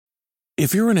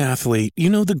If you're an athlete, you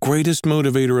know the greatest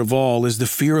motivator of all is the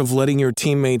fear of letting your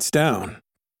teammates down.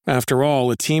 After all,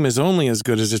 a team is only as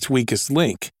good as its weakest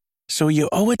link. So you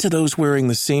owe it to those wearing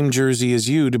the same jersey as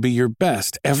you to be your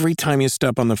best every time you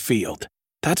step on the field.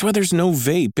 That's why there's no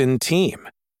vape in team.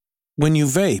 When you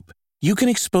vape, you can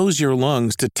expose your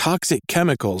lungs to toxic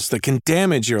chemicals that can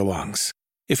damage your lungs.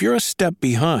 If you're a step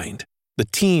behind, the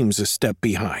team's a step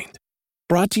behind.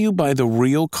 Brought to you by The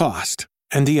Real Cost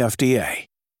and the FDA.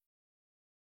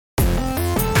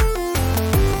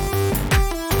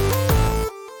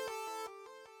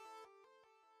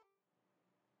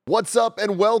 What's up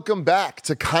and welcome back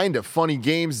to Kinda Funny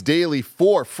Games Daily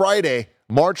for Friday,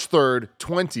 March 3rd,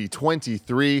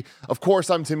 2023. Of course,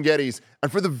 I'm Tim Geddes, and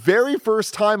for the very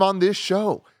first time on this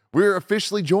show, we're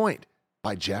officially joined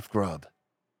by Jeff Grubb.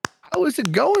 How is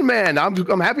it going, man?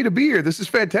 I'm happy to be here. This is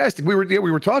fantastic. We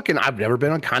were talking. I've never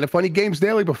been on Kinda Funny Games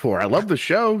Daily before. I love the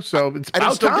show, so it's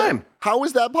about time. How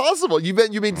is that possible? You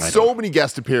made so many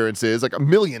guest appearances, like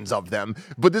millions of them,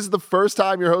 but this is the first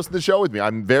time you're hosting the show with me.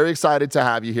 I'm very excited to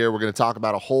have you here. We're going to talk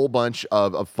about a whole bunch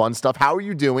of fun stuff. How are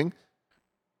you doing?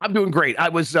 I'm doing great. I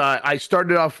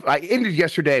ended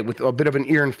yesterday with a bit of an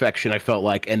ear infection, I felt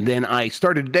like, and then I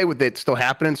started today with it still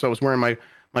happening, so I was wearing my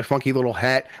funky little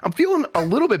hat. I'm feeling a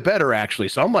little bit better, actually,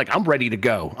 so I'm ready to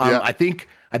go. Yeah. I think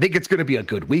it's going to be a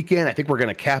good weekend. I think we're going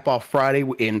to cap off Friday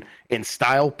in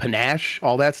style, panache,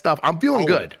 all that stuff. I'm feeling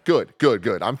good. Good.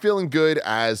 I'm feeling good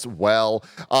as well.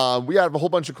 We have a whole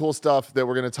bunch of cool stuff that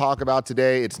we're going to talk about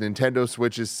today. It's Nintendo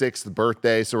Switch's 6th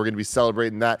birthday, so we're going to be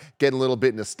celebrating that, getting a little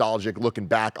bit nostalgic, looking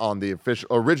back on the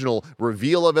original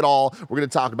reveal of it all. We're going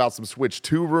to talk about some Switch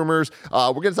 2 rumors.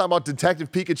 We're going to talk about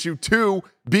Detective Pikachu 2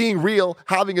 being real,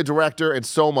 having a director, and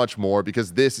so much more,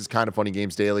 because this is Kinda Funny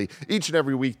Games Daily. Each and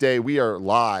every weekday, we are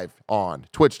live on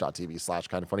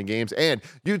twitch.tv/kindafunnygames and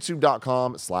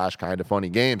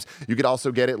youtube.com/kindafunnygames. You could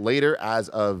also get it later as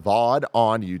a VOD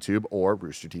on YouTube or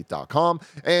roosterteeth.com,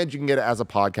 and you can get it as a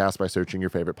podcast by searching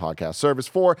your favorite podcast service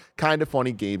for Kinda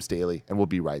Funny Games Daily, and we'll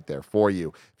be right there for you.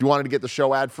 If you wanted to get the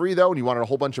show ad-free, though, and you wanted a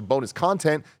whole bunch of bonus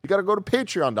content, you got to go to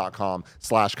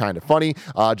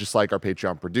patreon.com/kindafunny, just like our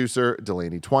Patreon producer,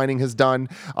 Delaney Twining, has done.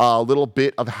 A little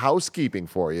bit of housekeeping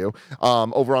for you.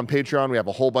 Over on Patreon, we have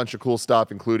a whole bunch of cool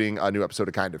stuff, including a new episode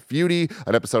of Kind of Feudy,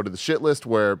 an episode of The Shit List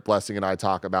where Blessing and I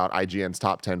talk about IGN's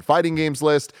top 10 fighting games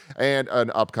list, and an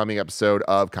upcoming episode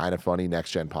of Kinda Funny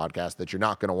Next Gen podcast that you're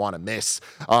not going to want to miss.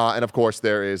 And of course,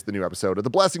 there is the new episode of The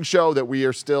Blessing Show that we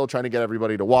are still trying to get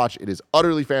everybody to watch. It is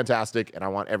utterly fantastic, and I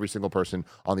want every single person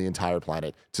on the entire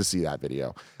planet to see that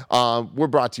video. We're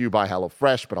brought to you by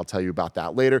HelloFresh, but I'll tell you about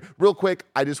that later. Real quick,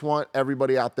 I just want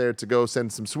everybody out there to go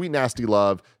send some sweet, nasty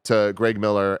love to Greg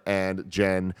Miller and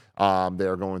Jen. They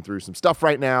are going through some stuff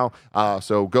right now,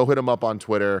 so go hit them up on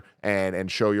Twitter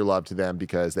and show your love to them,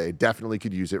 because they definitely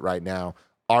could use it right now.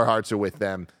 Our hearts are with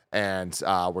them, and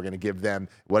we're going to give them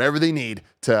whatever they need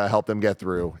to help them get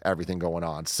through everything going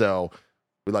on. So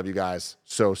we love you guys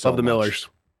so love the much. Millers.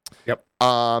 Yep.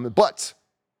 But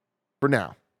for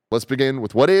now, let's begin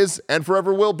with what is and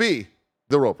forever will be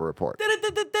the Roper Report.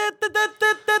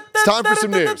 It's time for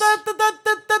some news.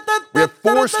 We have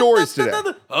 4 stories today.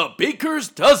 A baker's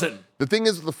dozen. The thing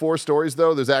is with the 4 stories,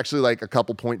 though, there's actually like a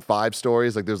couple 0.5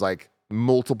 stories. Like there's like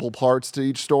multiple parts to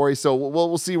each story. So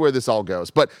we'll see where this all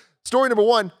goes. But story number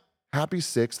 1, happy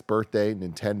 6th birthday,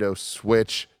 Nintendo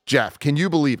Switch. Jeff, can you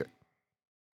believe it?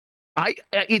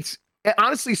 It's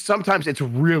honestly, sometimes it's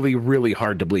really, really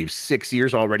hard to believe. 6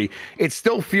 years already. It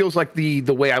still feels like the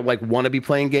way I want to be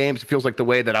playing games. It feels like the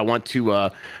way that I want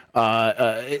to.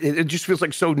 It just feels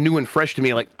like so new and fresh to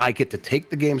me. Like I get to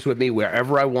take the games with me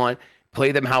wherever I want,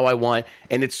 play them how I want,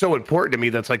 and it's so important to me.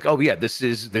 That's like, oh yeah, this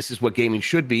is what gaming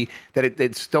should be. That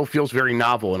it still feels very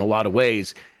novel in a lot of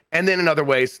ways. And then in other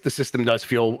ways, the system does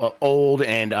feel old,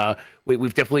 and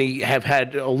we've definitely have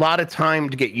had a lot of time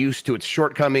to get used to its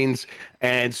shortcomings.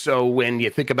 And so when you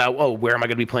think about, oh, where am I going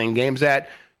to be playing games at?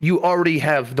 You already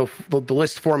have the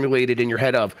list formulated in your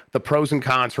head of the pros and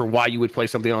cons for why you would play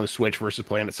something on the Switch versus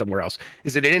playing it somewhere else.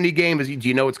 Is it an indie game? Do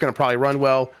you know it's going to probably run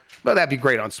well? Well, that'd be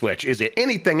great on Switch. Is it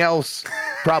anything else?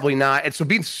 Probably not. And so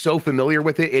being so familiar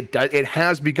with it, it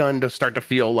has begun to start to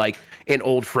feel like an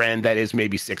old friend that is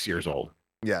maybe 6 years old.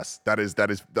 Yes, that is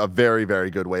a very,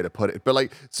 very good way to put it. But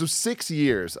so 6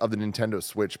 years of the Nintendo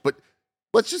Switch, but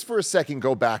let's just for a second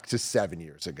go back to 7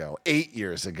 years ago, 8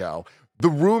 years ago. The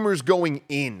rumors going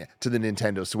in to the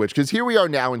Nintendo Switch, because here we are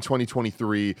now in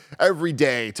 2023, every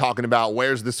day talking about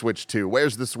where's the Switch 2,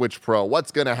 where's the Switch Pro,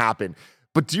 what's going to happen.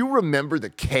 But do you remember the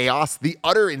chaos, the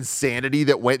utter insanity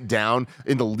that went down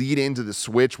in the lead into the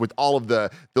Switch with all of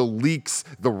the leaks,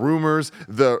 the rumors,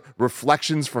 the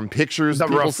reflections from pictures The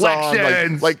people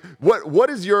reflections. saw? Like what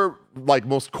is your like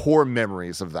most core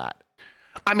memories of that?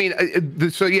 I mean,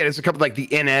 so yeah, there's a couple like the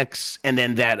NX, and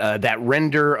then that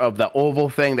render of the oval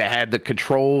thing that had the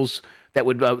controls that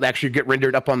would actually get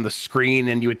rendered up on the screen,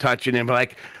 and you would touch it and be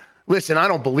like, listen, I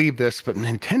don't believe this, but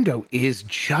Nintendo is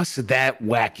just that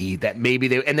wacky that maybe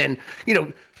they, and then,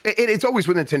 it's always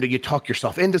with Nintendo, you talk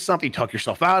yourself into something, you talk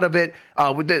yourself out of it.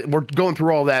 We're going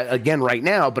through all that again right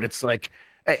now, but it's like,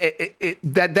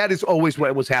 that is always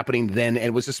what was happening then. And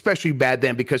it was especially bad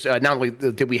then because not only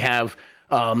did we have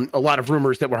a lot of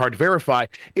rumors that were hard to verify,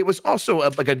 it was also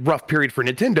like a rough period for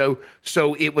Nintendo.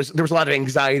 So there was a lot of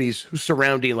anxieties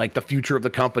surrounding like the future of the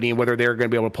company and whether they were going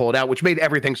to be able to pull it out, which made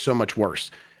everything so much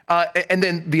worse. And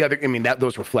then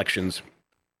those reflections.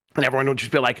 And everyone would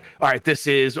just be like, all right, this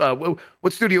is,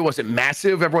 what studio was it?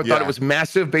 Massive? Everyone thought it was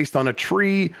Massive based on a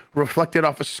tree, reflected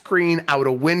off a screen, out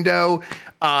a window.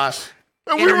 And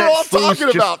we were all talking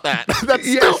about that. That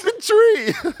stupid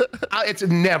tree. It's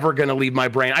never going to leave my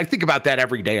brain. I think about that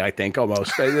every day, I think,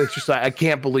 almost. It's just, I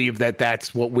can't believe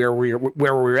that's where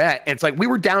we're at. And it's like, we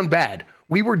were down bad.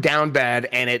 We were down bad,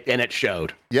 and it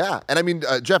showed. Yeah, and I mean,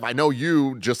 Jeff, I know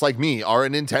you, just like me, are a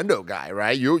Nintendo guy,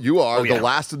 right? You are the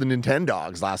last of the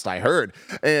Nintendogs, last I heard.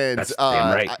 And that's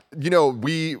damn right.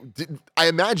 I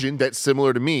imagine that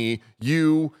similar to me,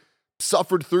 you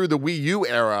suffered through the Wii U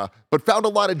era, but found a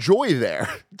lot of joy there.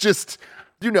 Just,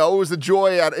 it was a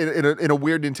joy in a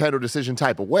weird Nintendo decision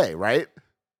type of way, right?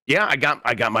 Yeah, I got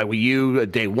my Wii U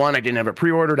day one. I didn't have it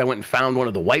pre-ordered. I went and found one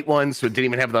of the white ones, so it didn't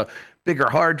even have the bigger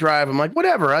hard drive. I'm like,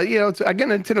 whatever. I get a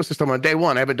Nintendo system on day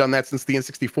one. I haven't done that since the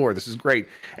N64. This is great.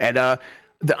 And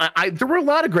there were a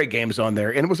lot of great games on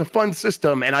there, and it was a fun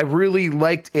system. And I really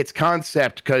liked its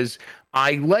concept because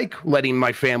I like letting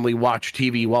my family watch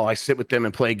TV while I sit with them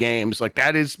and play games. Like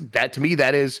that to me,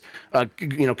 that is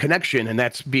connection, and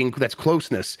that's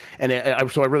closeness.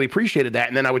 And so I really appreciated that.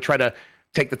 And then I would try to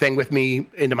take the thing with me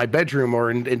into my bedroom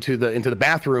or into the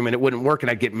bathroom, and it wouldn't work, and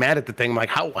I'd get mad at the thing. I'm like,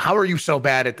 how are you so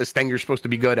bad at this thing you're supposed to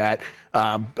be good at?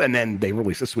 And then they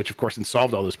released the Switch, of course, and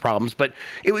solved all those problems. But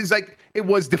it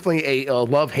was definitely a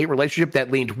love-hate relationship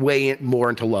that leaned way more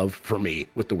into love for me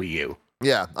with the Wii U.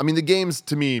 Yeah, I mean, the games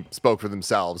to me spoke for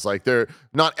themselves. Like,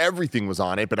 not everything was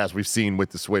on it, but as we've seen with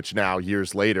the Switch now,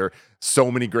 years later,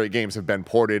 so many great games have been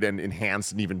ported and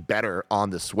enhanced and even better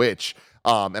on the Switch.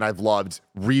 And I've loved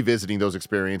revisiting those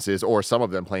experiences, or some of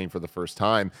them playing for the first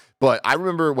time. But I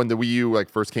remember when the Wii U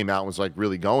first came out and was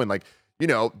really going,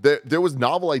 there was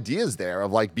novel ideas there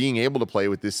of being able to play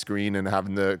with this screen and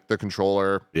having the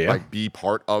controller be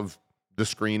part of the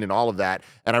screen and all of that.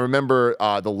 And I remember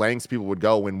the lengths people would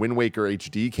go when Wind Waker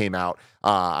HD came out.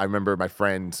 I remember my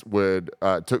friend flew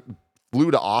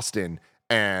to Austin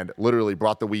and literally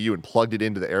brought the Wii U and plugged it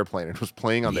into the airplane and was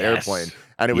playing on the airplane.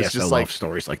 And it was just I love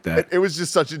stories like that. It was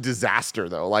just such a disaster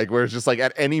though. Where it's just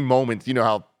at any moment,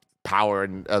 how power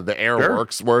and the air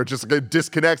works, where it just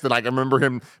disconnects. And I remember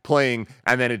him playing,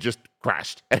 and then it just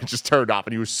crashed and it just turned off,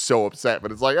 and he was so upset.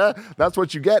 But it's that's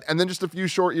what you get. And then just a few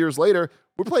short years later,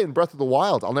 we're playing Breath of the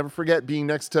Wild. I'll never forget being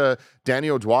next to Danny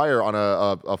O'Dwyer on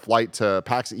a flight to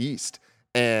PAX East.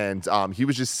 And he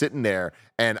was just sitting there,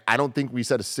 and I don't think we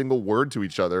said a single word to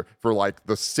each other for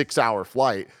the 6-hour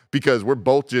flight, because we're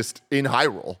both just in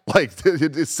Hyrule,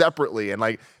 separately.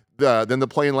 And then the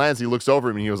plane lands, he looks over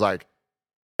at me and he was like,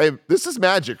 "Hey, this is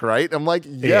magic, right?" I'm like,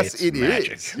 "Yes, it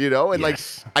is." And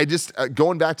yes. I just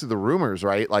going back to the rumors,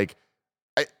 right?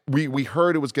 We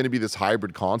heard it was going to be this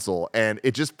hybrid console, and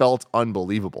it just felt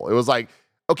unbelievable. It was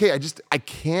okay, I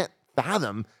can't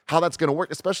fathom how that's going to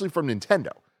work, especially from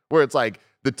Nintendo, where it's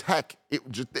the tech,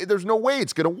 there's no way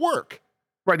it's going to work.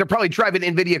 Right, they're probably driving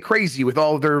NVIDIA crazy with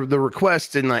all the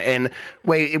requests and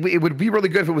wait, it would be really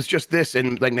good if it was just this.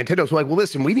 And Nintendo's like, well,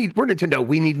 listen, we're Nintendo,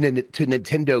 we need to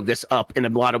Nintendo this up in a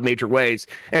lot of major ways.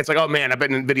 And it's oh man, I bet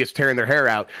NVIDIA's tearing their hair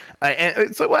out. And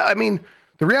it's well, I mean,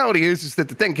 the reality is that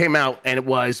the thing came out and it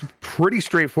was pretty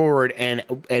straightforward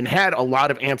and had a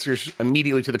lot of answers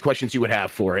immediately to the questions you would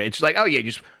have for it. It's oh yeah,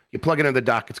 you plug it in the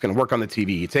dock, it's going to work on the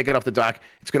TV. You take it off the dock,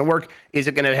 it's going to work. Is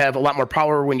it going to have a lot more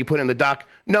power when you put it in the dock?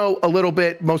 No, a little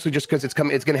bit, mostly just because it's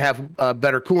going to have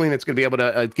better cooling. It's going to be able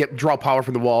to draw power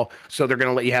from the wall, so they're going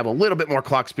to let you have a little bit more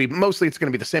clock speed. Mostly, it's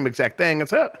going to be the same exact thing.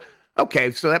 It's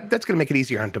okay, so that's going to make it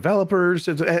easier on developers.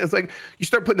 It's you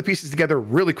start putting the pieces together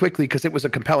really quickly because it was a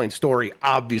compelling story,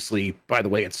 obviously, by the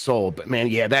way it's sold. But man,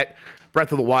 yeah, that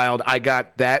Breath of the Wild, I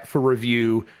got that for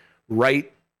review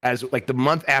right as like the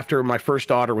month after my first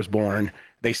daughter was born.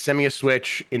 They sent me a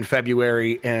Switch in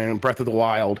February and Breath of the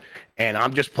Wild, and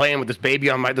I'm just playing with this baby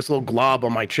on this little glob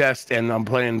on my chest, and I'm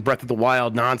playing Breath of the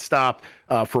Wild nonstop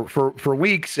for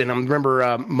weeks. And I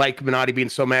remember Mike Minotti being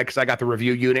so mad because I got the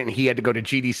review unit and he had to go to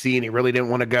GDC and he really didn't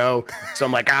want to go. So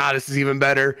I'm like, this is even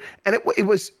better. And it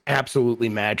was absolutely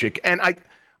magic. And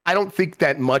I don't think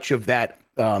that much of that.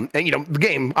 And the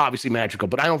game obviously magical,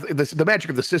 but I don't the magic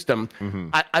of the system.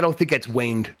 I don't think it's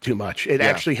waned too much. It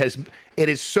actually has. It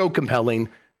is so compelling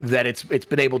that it's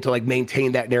been able to like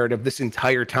maintain that narrative this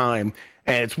entire time,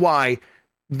 and it's why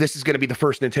this is going to be the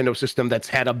first Nintendo system that's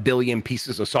had 1 billion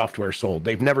pieces of software sold.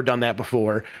 They've never done that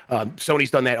before. Sony's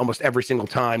done that almost every single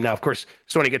time. Now, of course,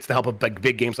 Sony gets the help of like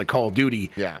big games like Call of Duty.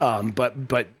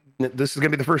 But this is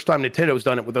going to be the first time Nintendo's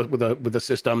done it with a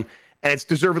system, and it's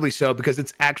deservedly so because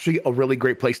it's actually a really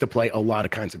great place to play a lot of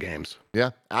kinds of games.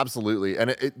 Yeah, absolutely.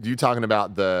 And you talking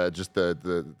about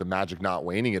the magic not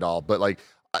waning at all, but like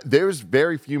there's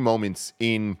very few moments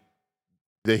in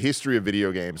the history of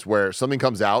video games where something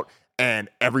comes out and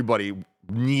everybody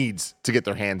needs to get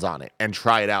their hands on it and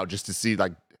try it out just to see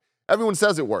like. Everyone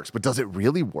says it works, but does it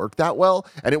really work that well?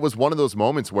 And it was one of those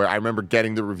moments where I remember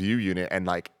getting the review unit and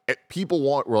like people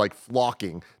were like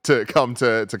flocking to come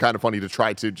to Kind of Funny to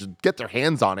try to just get their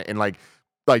hands on it and like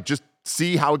just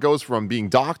see how it goes from being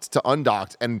docked to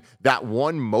undocked. And that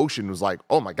one motion was like,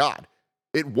 oh my God,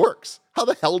 it works. How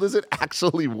the hell does it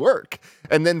actually work?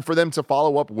 And then for them to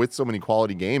follow up with so many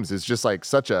quality games is just like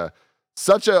such a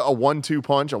 1-2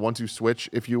 punch, a 1-2 switch,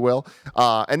 if you will.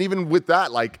 And even with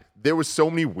that, like, there was so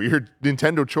many weird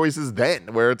Nintendo choices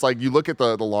then where it's like you look at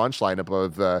the launch lineup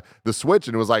of the Switch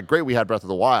and it was like, great, we had Breath of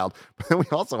the Wild, but then we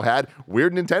also had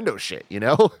weird Nintendo shit, you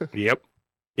know? Yep.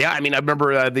 Yeah, I mean, I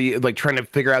remember trying to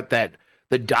figure out that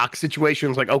the dock situation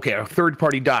was like, okay, our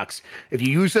third-party docks. If you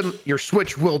use them, your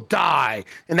Switch will die.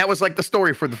 And that was like the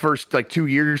story for the first like 2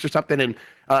 years or something. And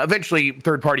eventually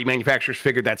third-party manufacturers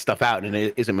figured that stuff out and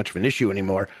it isn't much of an issue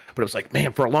anymore. But it was like,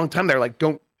 man, for a long time, they're like,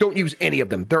 don't use any of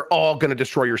them. They're all going to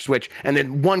destroy your Switch. And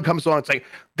then one comes along, it's like,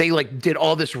 they like did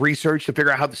all this research to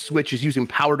figure out how the Switch is using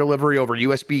power delivery over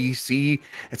USB-C.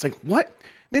 It's like, what?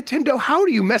 Nintendo, how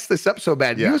do you mess this up so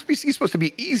bad? Yeah. USB-C is supposed to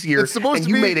be easier. It's supposed and to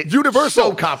you be made it universal.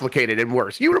 So complicated and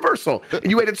worse. Universal.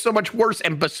 And you made it so much worse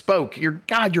and bespoke. You're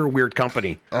a weird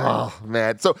company. Oh,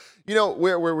 man. So, you know,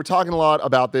 we're talking a lot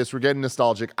about this. We're getting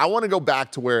nostalgic. I want to go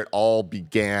back to where it all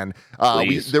began.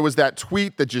 There was that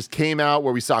tweet that just came out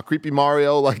where we saw Creepy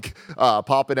Mario like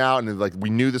popping out and like we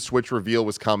knew the Switch reveal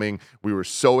was coming. We were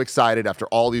so excited after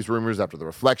all these rumors, after the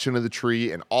reflection of the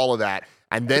tree and all of that.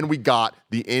 And then we got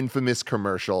the infamous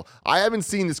commercial. I haven't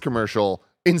seen this commercial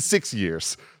in 6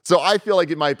 years. So I feel like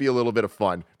it might be a little bit of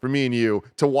fun for me and you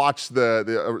to watch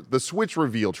the Switch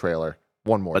reveal trailer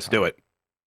one more time. Let's do it.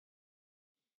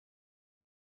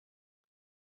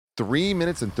 3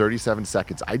 minutes and 37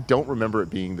 seconds. I don't remember it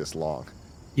being this long.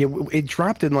 Yeah, it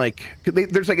dropped in like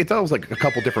there's like it's always like a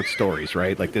couple different stories,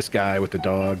 right? Like this guy with the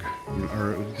dog,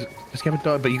 or this guy with the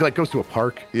dog, but he like goes to a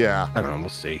park. Yeah, I don't know. We'll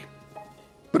see.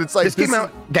 But it's like this came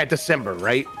out that December,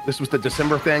 right? This was the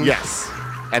December thing. Yes,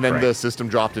 and then the system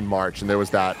dropped in March, and there was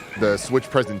the Switch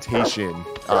presentation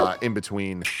in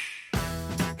between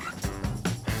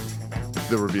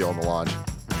the reveal and the launch.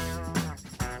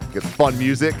 Get fun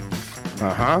music.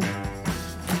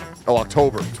 Oh,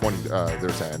 October 20. They're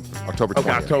saying October 20th. Okay,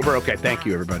 October. Okay, thank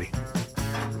you, everybody.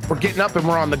 We're getting up and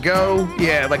we're on the go.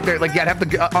 Yeah, like they're like you have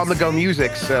the on the go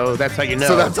music, so that's how you know.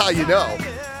 So that's how you know.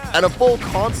 And a full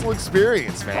console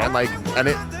experience, man. Like, and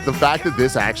the fact that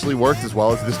this actually worked as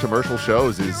well as this commercial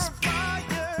shows is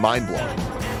mind blowing.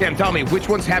 Tim, tell me, which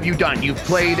ones have you done? You've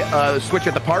played Switch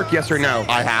at the park, yes or no?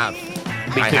 I have.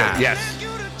 Me too. Yes.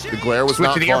 The glare was Switch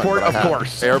not to the fun, airport, of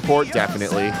course. Airport,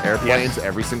 definitely. Airplanes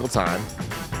every single time.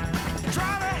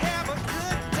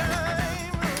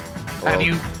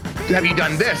 Have you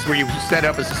done this where you set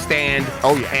up as a stand?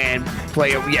 Oh yeah. And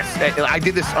play it? Yes, I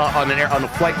did this on a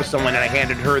flight with someone, and I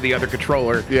handed her the other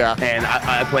controller. Yeah. And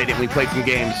I played it. And we played some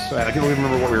games. I can't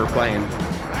remember what we were playing.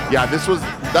 Yeah,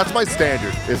 that's my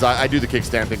standard. Is I do the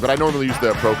kickstand thing, but I normally use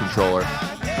the Pro controller.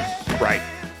 Right.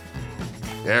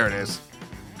 There it is.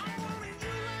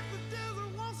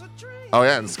 Oh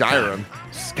yeah, and Skyrim.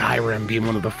 Skyrim being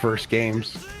one of the first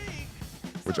games.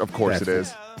 Which of course it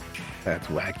is. That's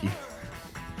wacky.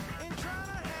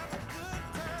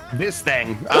 This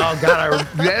thing. Oh God,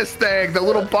 this thing. The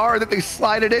little bar that they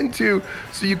slide it into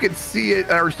so you could see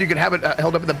it, or so you could have it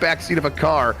held up in the back seat of a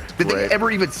car. Did they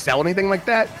ever even sell anything like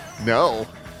that? No.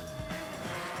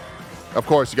 Of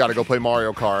course, you got to go play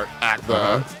Mario Kart at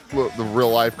the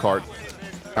real life kart.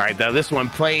 All right, now this one,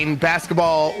 playing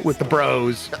basketball with the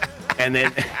bros and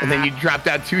then you drop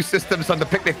down 2 systems on the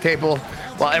picnic table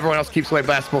while everyone else keeps playing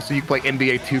basketball, so you can play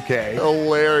NBA 2K.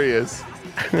 Hilarious.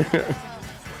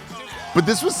 But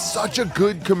this was such a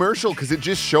good commercial because it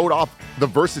just showed off the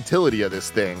versatility of this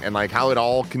thing and like how it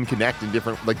all can connect in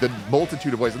different, like the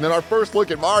multitude of ways. And then our first look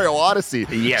at Mario Odyssey,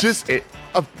 just a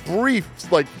brief,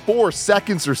 like 4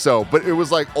 seconds or so, but it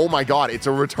was like, oh my God, it's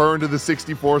a return to the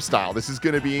 64 style. This is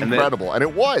going to be incredible. And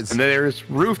it was. And then there's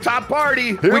Rooftop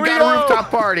Party. We got a Rooftop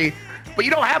Party. But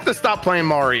you don't have to stop playing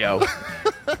Mario.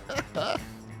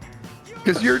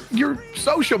 Because you're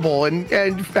sociable and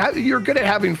you're good at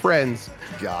having friends.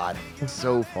 God, it's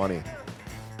so funny.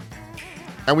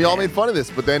 And we all made fun of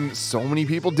this, but then so many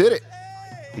people did it.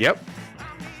 Yep.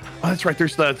 Oh, that's right.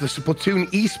 There's the Splatoon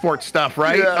esports stuff,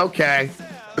 right? Yeah. Okay.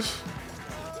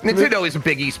 Nintendo is a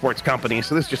big esports company,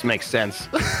 so this just makes sense.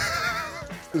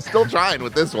 They're still trying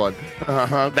with this one.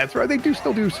 That's right. They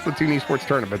still do Splatoon esports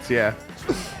tournaments, yeah.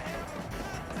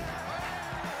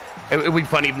 It would be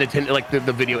funny if Nintendo, like the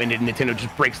video ended, Nintendo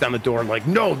just breaks down the door and like,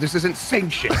 no, this isn't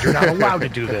sanctioned. You're not allowed to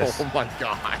do this. Oh my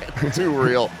God, too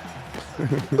real.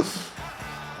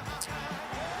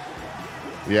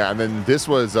 Yeah, and then this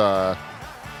was,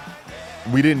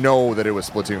 we didn't know that it was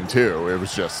Splatoon 2. It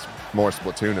was just more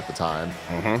Splatoon at the time.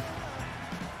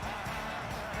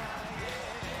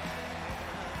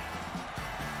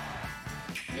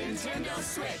 Nintendo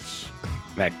Switch.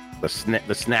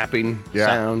 The snapping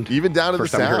sound. Even down to the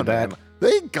sound. That.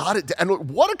 They got it. And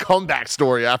what a comeback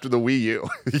story after the Wii U,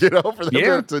 for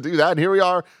them to do that. And here we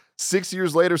are 6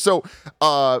 years later. So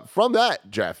from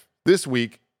that, Jeff, this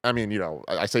week, I mean,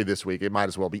 I say this week, it might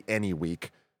as well be any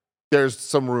week. There's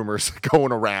some rumors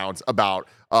going around about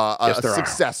a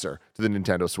successor to the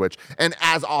Nintendo Switch. And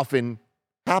as often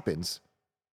happens,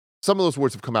 some of those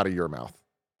words have come out of your mouth.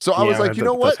 So I was like, you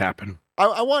know what? Happen.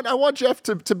 I want Jeff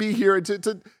to be here and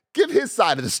to give his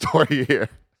side of the story here.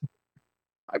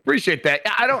 I appreciate that.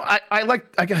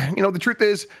 The truth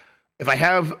is, if I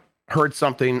have heard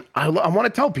something, I want to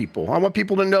tell people. I want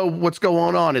people to know what's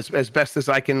going on as best as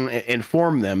I can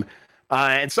inform them.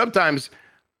 And sometimes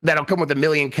that'll come with a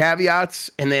million caveats,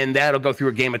 and then that'll go through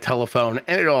a game of telephone,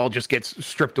 and it all just gets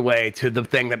stripped away to the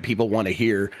thing that people want to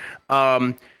hear.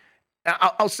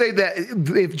 I'll say that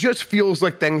it just feels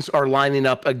like things are lining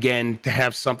up again to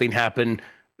have something happen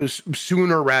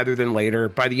sooner rather than later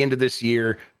by the end of this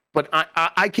year. But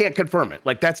I can't confirm it.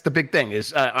 Like, that's the big thing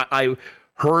is I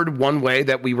heard one way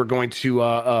that we were going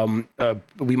to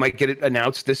we might get it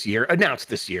announced this year.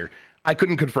 I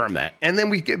couldn't confirm that. And then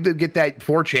we get that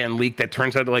 4chan leak that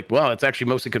turns out like, well, it's actually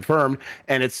mostly confirmed.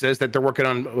 And it says that they're working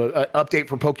on an update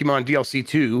for Pokemon DLC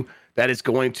 2 that is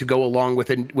going to go along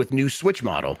with new Switch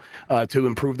model to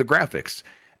improve the graphics.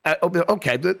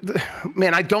 Okay,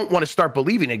 man, I don't want to start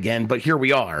believing again, but here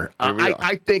we are.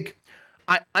 I think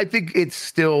it's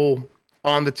still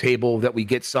on the table that we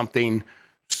get something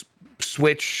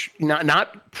Switch,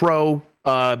 not Pro,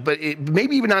 but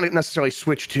maybe even not necessarily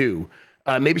Switch 2.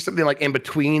 Maybe something like in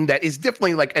between that is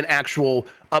definitely like an actual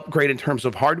upgrade in terms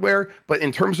of hardware, but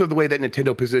in terms of the way that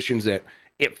Nintendo positions it,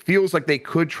 it feels like they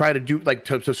could try to do like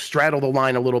to straddle the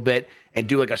line a little bit and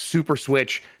do like a super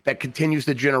Switch that continues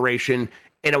the generation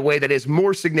in a way that is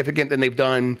more significant than they've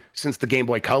done since the Game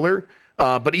Boy Color,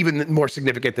 but even more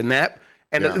significant than that.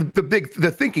 And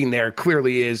the thinking there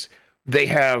clearly is they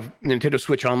have Nintendo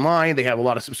Switch Online, they have a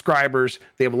lot of subscribers,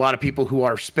 they have a lot of people who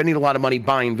are spending a lot of money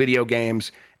buying video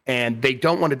games, and they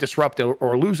don't want to disrupt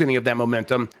or lose any of that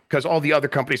momentum because all the other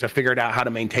companies have figured out how to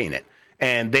maintain it.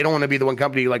 And they don't want to be the one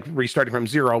company like restarting from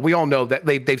zero. We all know that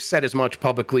they've said as much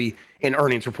publicly in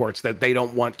earnings reports that they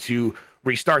don't want to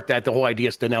restart that. The whole idea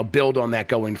is to now build on that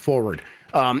going forward.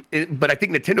 But I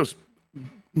think Nintendo's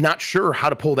not sure how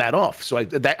to pull that off. So I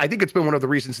think it's been one of the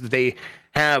reasons that they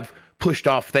have pushed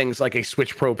off things like a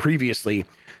Switch Pro previously,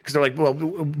 because they're like, well,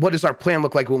 what does our plan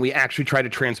look like when we actually try to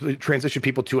transition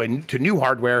people to new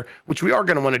hardware, which we are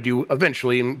going to want to do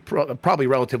eventually and probably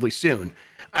relatively soon.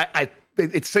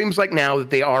 It seems like now that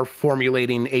they are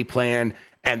formulating a plan,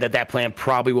 and that plan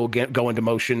probably will go into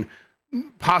motion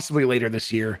possibly later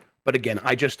this year. But again,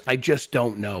 I just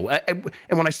don't know. And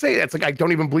when I say that, it's like I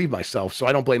don't even believe myself, so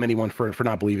I don't blame anyone for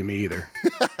not believing me either.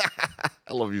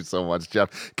 I love you so much, Jeff.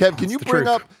 Kev, can you bring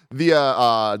up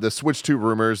the Switch 2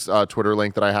 rumors Twitter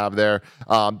link that I have there?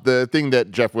 The thing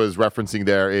that Jeff was referencing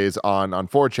there is on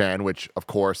 4chan, which of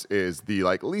course is the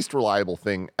least reliable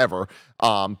thing ever.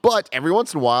 But every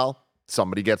once in a while,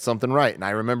 somebody gets something right. And I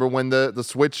remember when the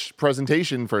Switch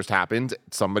presentation first happened,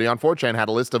 somebody on 4chan had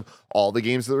a list of all the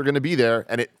games that were going to be there,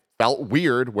 and it felt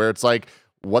weird where it's like,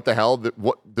 what the hell?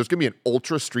 There's gonna be an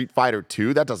Ultra Street Fighter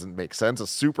 2? That doesn't make sense. A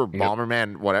Super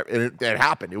Bomberman, whatever. And it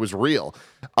happened. It was real.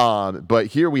 But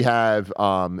here we have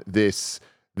this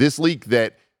leak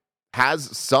that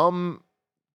has some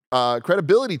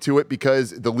credibility to it,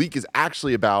 because the leak is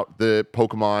actually about the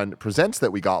Pokemon Presents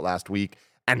that we got last week,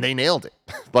 and they nailed it.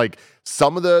 Like,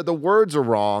 some of the words are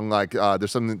wrong. Like,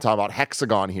 there's something talking about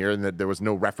Hexagon here, and that there was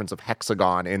no reference of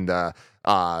Hexagon in the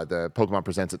Pokemon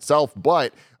Presents itself.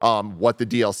 But what the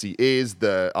DLC is,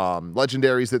 the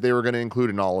legendaries that they were going to include,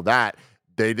 and all of that,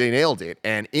 they nailed it.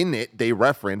 And in it, they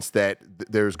referenced that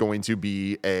there's going to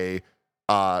be a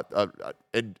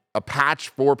patch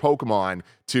for Pokemon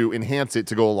to enhance it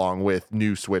to go along with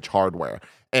new Switch hardware.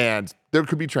 And there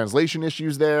could be translation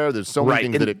issues there. There's so many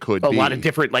things that it could be. A lot of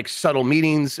different, like, subtle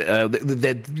meanings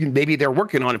that maybe they're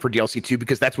working on it for DLC 2,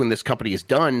 because that's when this company is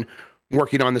done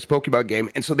working on this Pokemon game.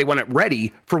 And so they want it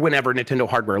ready for whenever Nintendo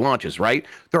hardware launches, right?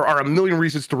 There are a million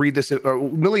reasons to read this, or a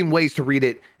million ways to read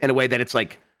it in a way that it's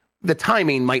like, the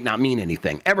timing might not mean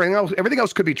anything. Everything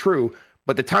else could be true,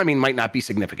 but the timing might not be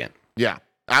significant. Yeah,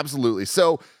 absolutely.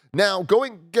 So now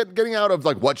getting out of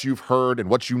like what you've heard and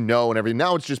what you know and everything,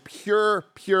 now it's just pure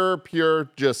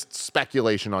just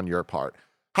speculation on your part.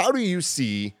 How do you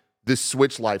see this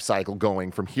Switch life cycle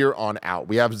going from here on out?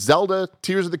 We have Zelda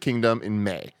Tears of the Kingdom in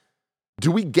May.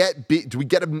 Do we get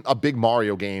a big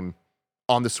Mario game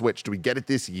on the Switch? Do we get it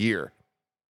this year?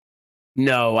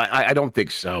 No, I don't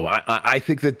think so. I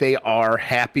think that they are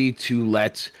happy to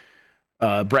let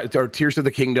Tears of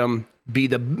the Kingdom be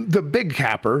the big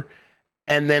capper,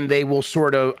 and then they will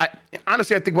sort of.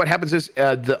 Honestly, I think what happens is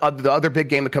the other big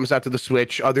game that comes out to the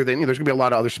Switch, other than, there's gonna be a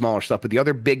lot of other smaller stuff, but the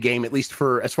other big game, at least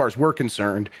for as far as we're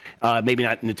concerned, maybe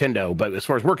not Nintendo, but as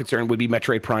far as we're concerned, would be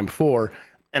Metroid Prime 4,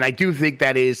 and I do think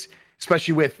that is.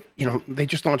 Especially with, they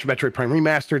just launched Metroid Prime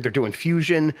Remastered. They're doing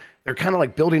Fusion. They're kind of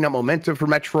like building up momentum for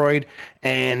Metroid.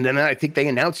 And then I think they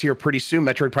announce here pretty soon,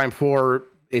 Metroid Prime 4,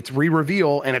 it's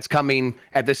re-reveal, and it's coming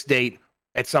at this date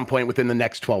at some point within the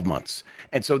next 12 months.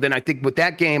 And so then I think with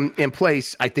that game in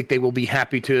place, I think they will be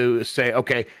happy to say,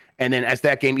 okay, and then as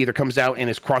that game either comes out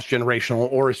and is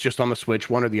cross-generational or is just on the Switch,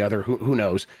 one or the other, who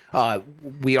knows,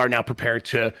 we are now prepared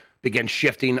to begin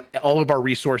shifting all of our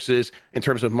resources in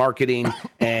terms of marketing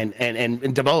and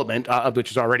development, which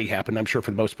has already happened, I'm sure, for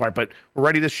the most part. But we're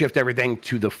ready to shift everything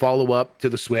to the follow-up to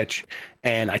the Switch.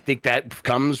 And I think that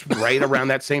comes right around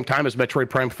that same time as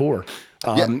Metroid Prime 4.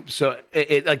 So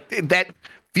that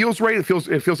feels right.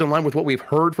 It feels in line with what we've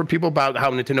heard from people about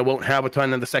how Nintendo won't have a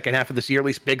ton in the second half of this year, at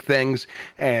least big things.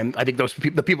 And I think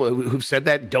the people who've said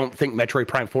that don't think Metroid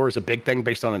Prime 4 is a big thing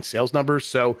based on its sales numbers.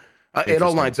 So it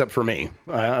all lines up for me,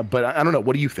 but I don't know.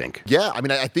 What do you think? Yeah, I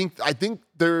mean, I think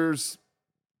there's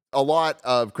a lot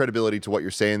of credibility to what you're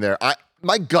saying there.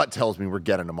 My gut tells me we're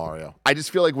getting a Mario. I just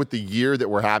feel like with the year that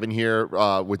we're having here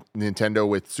with Nintendo,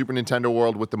 with Super Nintendo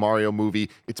World, with the Mario movie,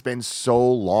 it's been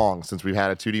so long since we've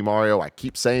had a 2D Mario. I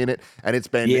keep saying it, and it's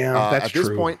been at this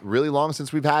point really long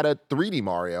since we've had a 3D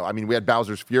Mario. I mean, we had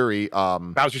Bowser's Fury.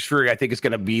 Bowser's Fury, I think, is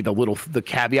going to be the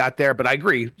caveat there, but I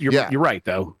agree. You're right,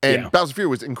 though. And Bowser's Fury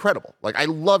was incredible. Like, I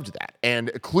loved that,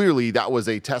 and clearly that was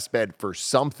a test bed for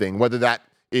something. Whether that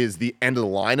is the end of the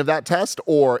line of that test,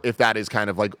 or if that is kind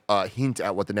of like a hint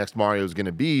at what the next Mario is going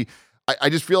to be. I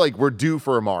just feel like we're due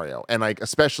for a Mario, and like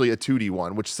especially a 2D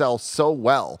one, which sells so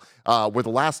well. Where the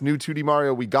last new 2D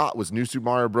Mario we got was New Super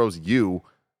Mario Bros. U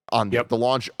on the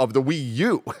launch of the Wii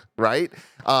U, right?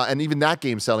 And even that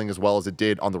game selling as well as it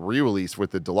did on the re-release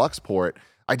with the deluxe port.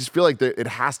 I just feel like it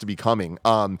has to be coming.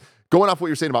 Going off what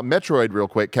you're saying about Metroid real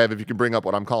quick, Kev, if you can bring up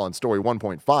what I'm calling Story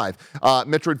 1.5.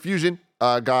 Metroid Fusion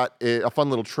got a fun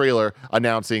little trailer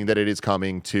announcing that it is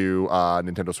coming to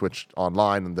Nintendo Switch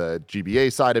Online and the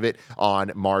GBA side of it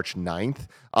on March 9th,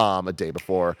 a day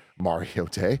before Mario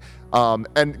Day.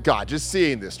 And God, just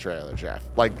seeing this trailer, Jeff,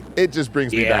 like it just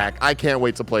brings me back. I can't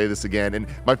wait to play this again. And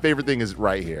my favorite thing is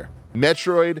right here,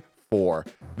 Metroid 4.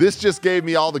 This just gave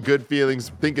me all the good feelings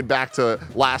thinking back to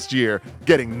last year,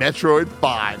 getting Metroid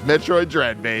 5, Metroid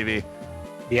Dread, baby.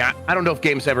 Yeah, I don't know if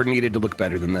games ever needed to look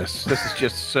better than this. This is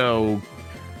just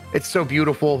it's so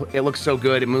beautiful. It looks so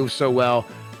good. It moves so well.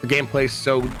 The gameplay's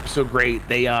so great.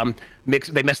 They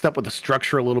messed up with the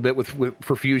structure a little bit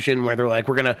for Fusion, where they're like,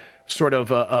 we're gonna sort of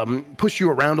push you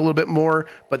around a little bit more,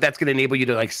 but that's gonna enable you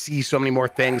to like see so many more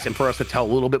things, and for us to tell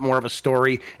a little bit more of a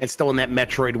story, and still in that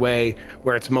Metroid way,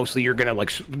 where it's mostly you're gonna like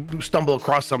stumble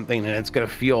across something, and it's gonna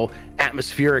feel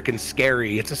atmospheric and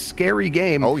scary. It's a scary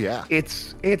game. Oh yeah,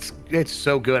 it's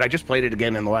so good. I just played it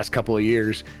again in the last couple of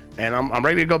years, and I'm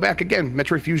ready to go back again.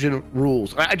 Metroid Fusion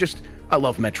rules. I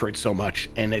love Metroid so much,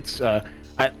 and it's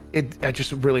I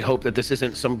just really hope that this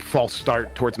isn't some false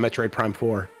start towards Metroid Prime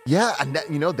 4. Yeah, and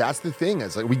that's the thing.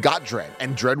 Is like we got Dread,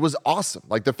 and Dread was awesome.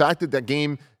 Like the fact that that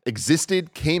game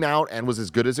existed, came out, and was as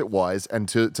good as it was, and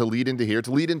to lead into here,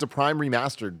 to lead into Prime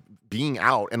Remastered being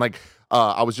out, and like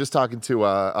I was just talking to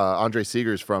Andre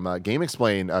Seegers from Game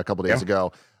Explain a couple days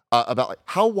ago about like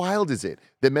how wild is it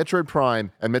that Metroid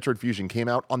Prime and Metroid Fusion came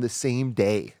out on the same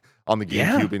day on the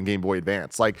GameCube and Game Boy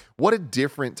Advance. Like, what a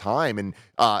different time. And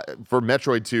for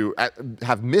Metroid to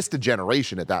have missed a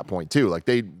generation at that point, too. Like,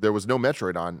 there was no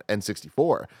Metroid on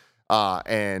N64.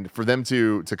 And for them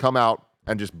to come out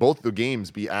and just both the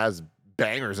games be as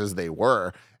bangers as they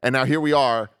were. And now here we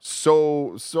are,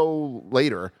 so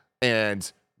later, and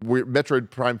Metroid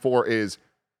Prime 4 is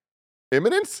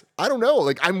imminent? I don't know.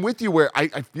 Like, I'm with you where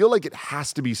I feel like it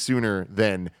has to be sooner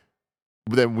than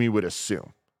we would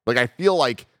assume. Like, I feel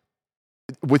like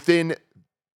within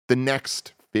the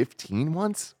next 15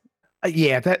 months. I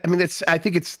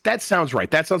think that sounds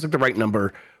right. That sounds like the right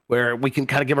number where we can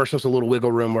kind of give ourselves a little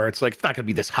wiggle room where it's like, it's not going to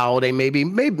be this holiday,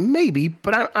 maybe,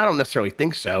 but I don't necessarily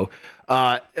think so.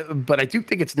 But I do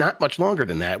think it's not much longer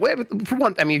than that. For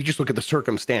one, I mean, you just look at the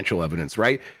circumstantial evidence,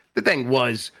 right? The thing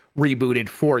was rebooted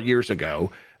 4 years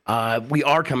ago. We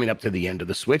are coming up to the end of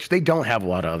the Switch. They don't have a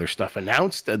lot of other stuff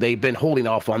announced. They've been holding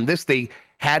off on this. They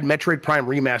had Metroid Prime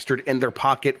Remastered in their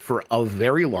pocket for a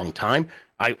very long time.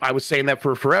 I was saying that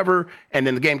for forever, and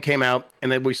then the game came out,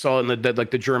 and then we saw in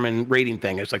the German rating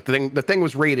thing. It's like the thing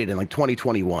was rated in like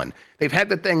 2021. They've had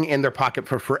the thing in their pocket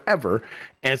for forever,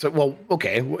 and it's like, well,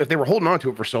 okay, if they were holding on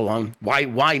to it for so long,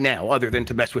 why now? Other than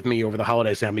to mess with me over the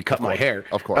holidays and have me cut my hair,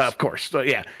 of course. So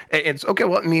yeah, it's okay.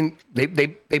 Well, I mean,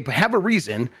 they have a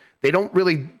reason. They don't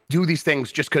really do these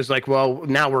things just because, like, well,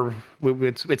 now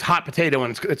it's hot potato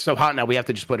and it's so hot now we have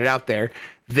to just put it out there.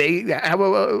 They have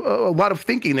a lot of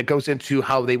thinking that goes into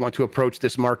how they want to approach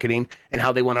this marketing and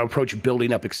how they want to approach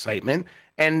building up excitement.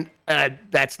 And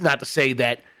that's not to say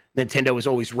that Nintendo is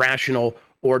always rational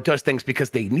or does things because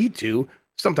they need to.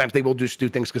 Sometimes they will just do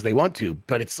things because they want to.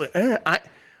 But it's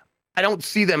I don't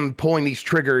see them pulling these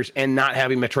triggers and not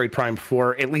having Metroid Prime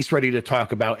 4 at least ready to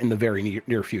talk about in the very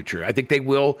near future. I think they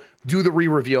will do the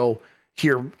re-reveal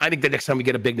here. I think the next time we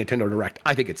get a big Nintendo Direct,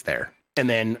 I think it's there. And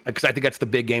then, because I think that's the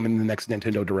big game in the next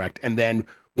Nintendo Direct. And then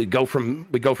we go from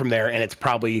there, and it's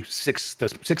probably 6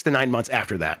 to 9 months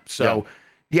after that. So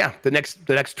yeah, the next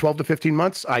 12 to 15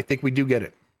 months, I think we do get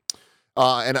it.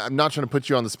 And I'm not trying to put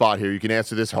you on the spot here. You can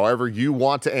answer this however you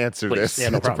want to answer this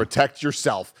to protect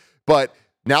yourself. But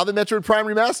now the Metroid Prime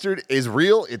Remastered is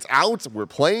real. It's out. We're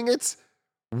playing it.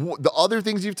 The other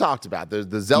things you've talked about,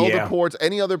 the Zelda ports,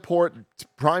 any other port,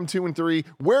 Prime 2 and 3,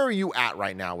 where are you at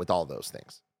right now with all those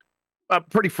things?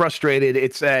 Pretty frustrated.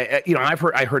 It's I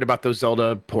heard about those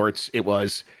Zelda ports. It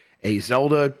was a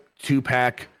Zelda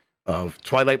 2-pack of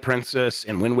Twilight Princess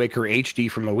and Wind Waker HD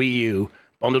from the Wii U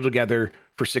bundled together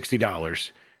for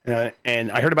 $60.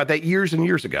 And I heard about that years and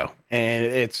years ago. And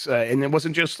and it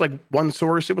wasn't just like one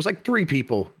source. It was like 3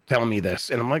 people telling me this.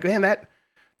 And I'm like, man,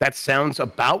 that sounds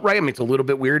about right. I mean, it's a little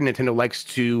bit weird. Nintendo likes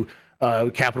to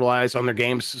capitalize on their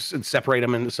games and separate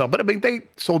them and sell. But I mean, they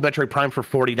sold Metroid Prime for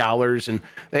 $40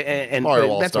 and Mario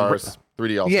All-Stars,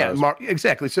 3D All-Stars. Yeah,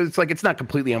 exactly. So it's like, it's not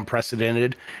completely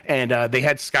unprecedented. And they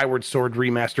had Skyward Sword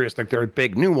Remaster as like their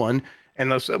big new one.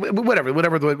 And those,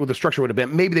 whatever the structure would have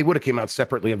been, maybe they would have came out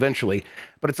separately eventually.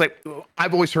 But it's like,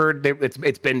 I've always heard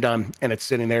it's been done and it's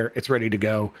sitting there, it's ready to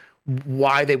go.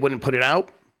 Why they wouldn't put it out?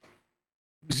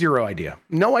 Zero idea.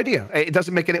 No idea. It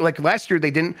doesn't make any, like last year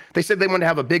they said they wanted to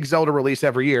have a big Zelda release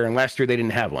every year, and last year they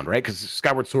didn't have one, right? Because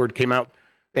Skyward Sword came out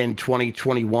in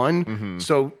 2021. Mm-hmm.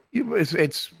 So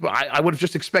I would have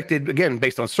just expected, again,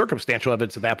 based on circumstantial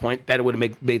evidence at that point, that it would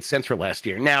have made sense for last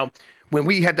year. Now, when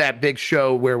we had that big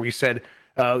show where we said,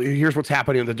 here's what's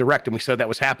happening in the Direct, and we said that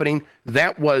was happening,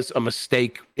 that was a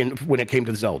mistake when it came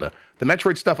to Zelda. The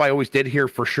Metroid stuff I always did hear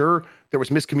for sure. There was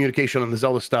miscommunication on the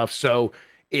Zelda stuff. So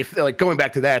if like going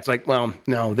back to that, it's like, well,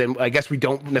 no, then I guess we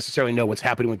don't necessarily know what's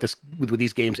happening with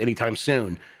these games anytime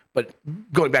soon. But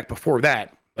going back before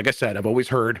that, like I said, I've always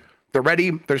heard they're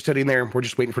ready, they're sitting there, we're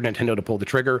just waiting for Nintendo to pull the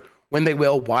trigger. When they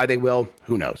will, why they will,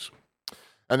 who knows?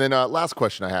 And then last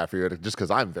question I have for you, just because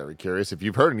I'm very curious, if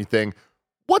you've heard anything,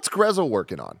 what's Grezzo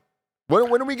working on?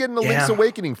 When are we getting a Link's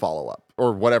Awakening follow-up?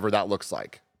 Or whatever that looks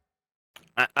like?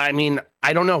 I mean,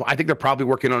 I don't know. I think they're probably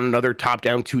working on another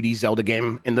top-down 2D Zelda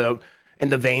game in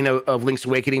the vein of Link's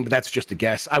Awakening, but that's just a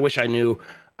guess. I wish I knew.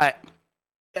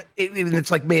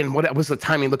 It's like, man, what was the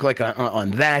timing look like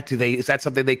on that? Is that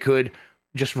something they could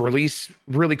just release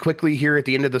really quickly here at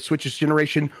the end of the Switch's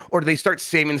generation, or do they start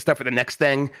saving stuff for the next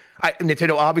thing?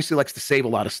 Nintendo obviously likes to save a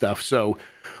lot of stuff, so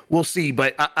we'll see.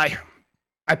 But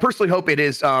I personally hope it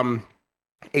is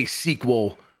a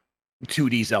sequel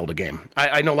 2D Zelda game.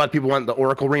 I know a lot of people want the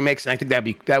Oracle remakes, and I think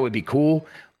that would be cool.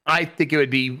 I think it would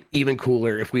be even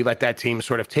cooler if we let that team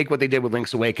sort of take what they did with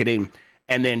Link's Awakening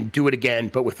and then do it again,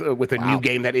 but with a new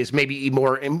game that is maybe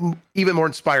even more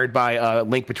inspired by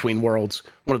Link Between Worlds,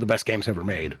 one of the best games ever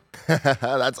made.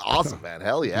 That's awesome, man.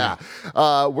 Hell yeah.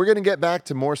 We're going to get back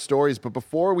to more stories, but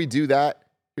before we do that,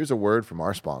 here's a word from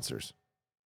our sponsors.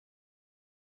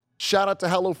 Shout out to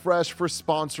HelloFresh for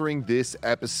sponsoring this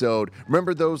episode.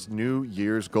 Remember those New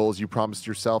Year's goals you promised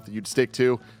yourself that you'd stick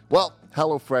to? Well,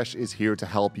 HelloFresh is here to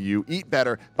help you eat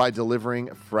better by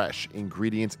delivering fresh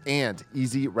ingredients and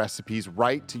easy recipes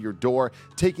right to your door,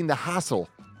 taking the hassle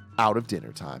out of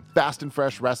dinner time. Fast and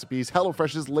fresh recipes,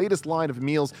 HelloFresh's latest line of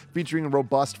meals featuring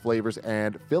robust flavors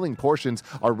and filling portions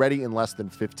are ready in less than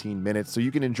 15 minutes, so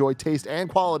you can enjoy taste and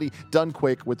quality done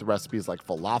quick with recipes like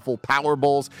falafel power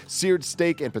bowls, seared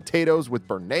steak and potatoes with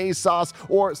béarnaise sauce,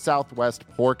 or Southwest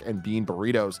pork and bean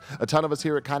burritos. A ton of us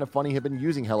here at Kind of Funny have been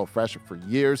using HelloFresh for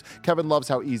years. Kevin loves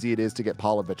how easy it is to get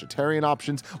Paula vegetarian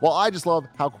options, while I just love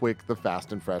how quick the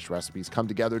fast and fresh recipes come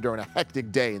together during a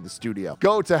hectic day in the studio.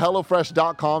 Go to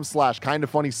HelloFresh.com/KindofFunny65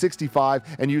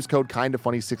 and use code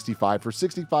KindofFunny65 for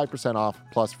 65% off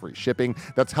plus free shipping.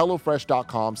 That's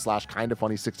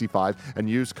HelloFresh.com/KindofFunny65 and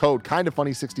use code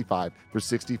KindofFunny65 for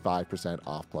 65%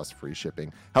 off plus free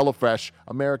shipping. HelloFresh,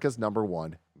 America's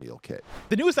 #1 meal kit.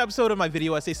 The newest episode of my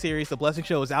video essay series, The Blessing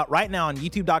Show, is out right now on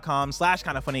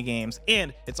youtube.com/kindoffunnygames,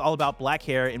 and it's all about black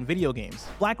hair in video games.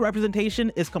 Black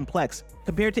representation is complex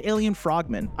compared to alien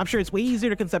frogmen. I'm sure it's way easier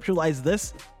to conceptualize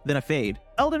this than a fade.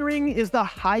 Elden Ring is the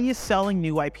highest selling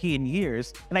new IP in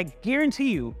years, and I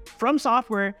guarantee you, From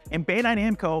Software and Bandai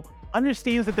Namco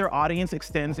understands that their audience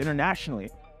extends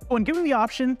internationally. When given the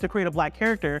option to create a black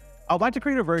character, I would like to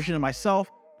create a version of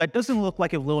myself that doesn't look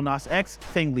like if Lil Nas X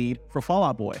sang lead for Fall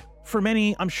Out Boy. For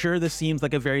many, I'm sure this seems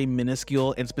like a very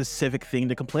minuscule and specific thing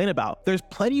to complain about. There's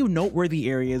plenty of noteworthy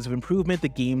areas of improvement the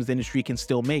games industry can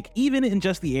still make, even in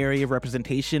just the area of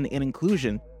representation and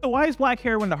inclusion. So why is black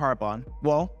hair one to harp on?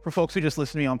 Well, for folks who just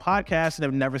listen to me on podcasts and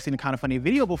have never seen a Kind of Funny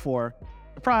video before,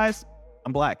 surprise,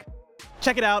 I'm black.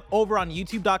 Check it out over on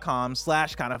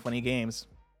youtube.com/kindoffunnygames.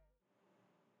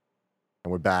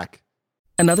 And we're back.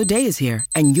 Another day is here,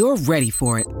 and you're ready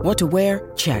for it. What to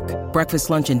wear? Check.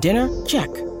 Breakfast, lunch, and dinner?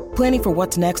 Check. Planning for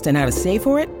what's next and how to save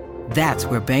for it? That's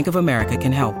where Bank of America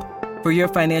can help. For your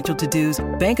financial to-dos,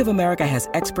 Bank of America has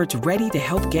experts ready to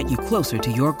help get you closer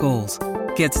to your goals.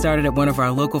 Get started at one of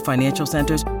our local financial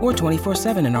centers or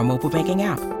 24/7 in our mobile banking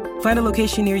app. Find a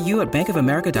location near you at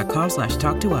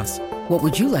bankofamerica.com/talktous. What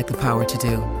would you like the power to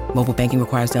do? Mobile banking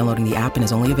requires downloading the app and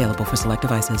is only available for select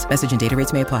devices. Message and data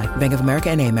rates may apply. Bank of America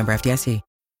NA, member FDIC.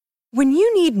 When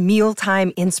you need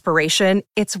mealtime inspiration,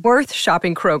 it's worth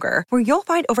shopping Kroger, where you'll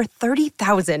find over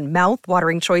 30,000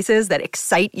 mouth-watering choices that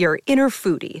excite your inner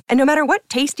foodie. And no matter what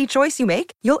tasty choice you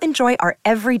make, you'll enjoy our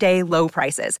everyday low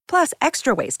prices, plus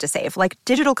extra ways to save, like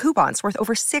digital coupons worth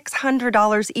over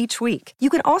 $600 each week. You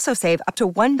can also save up to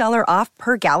 $1 off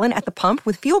per gallon at the pump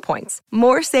with fuel points.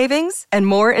 More savings and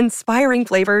more inspiring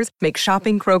flavors make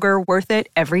shopping Kroger worth it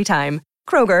every time.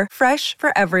 Kroger, fresh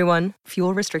for everyone.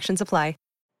 Fuel restrictions apply.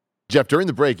 Jeff, during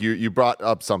the break, you brought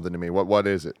up something to me. What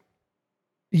is it?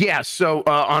 Yeah, so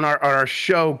on our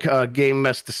show, Game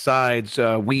Mess Decides,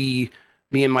 me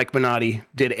and Mike Minotti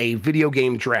did a video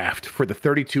game draft for the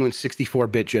 32 and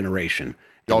 64-bit generation.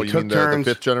 And you mean the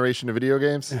fifth generation of video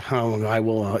games? Oh, I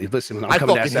will. Listen, I'm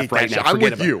coming to SF right now. I'm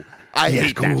with you. I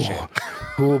hate that shit.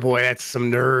 Oh, boy, that's some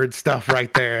nerd stuff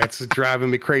right there. It's driving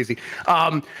me crazy.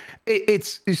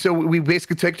 So we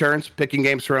basically take turns picking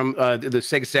games from the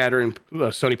Sega Saturn,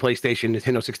 Sony PlayStation,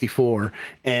 Nintendo 64,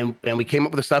 and we came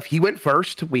up with the stuff. He went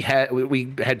first. We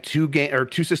had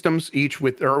two systems each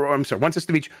one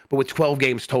system each, but with 12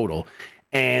 games total.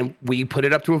 And we put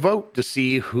it up to a vote to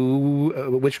see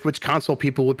which console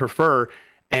people would prefer.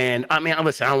 And I mean,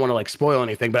 listen, I don't want to spoil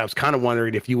anything, but I was kind of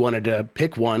wondering if you wanted to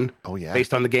pick one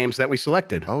based on the games that we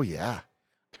selected. Oh, yeah.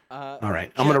 All right,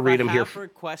 I'm going to read them here. I've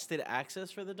requested access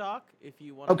for the doc if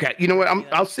you want. Okay, you know what?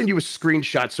 I'll send you a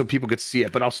screenshot so people could see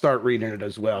it, but I'll start reading it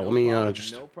as well. Let me no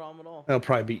problem at all. That'll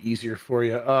probably be easier for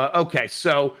you. Okay,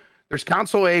 so there's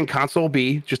console A and console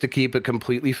B, just to keep it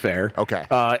completely fair. Okay.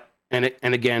 And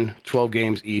again, 12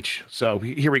 games each. So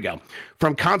here we go.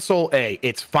 From console A,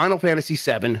 it's Final Fantasy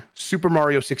VII, Super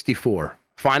Mario 64,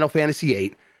 Final Fantasy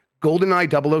VIII,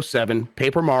 GoldenEye 007,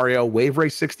 Paper Mario, Wave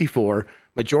Race 64,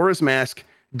 Majora's Mask,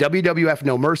 WWF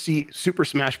No Mercy, Super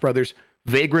Smash Bros.,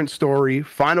 Vagrant Story,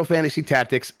 Final Fantasy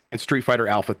Tactics, and Street Fighter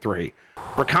Alpha 3.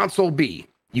 For console B,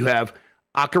 you have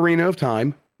Ocarina of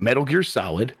Time, Metal Gear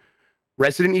Solid,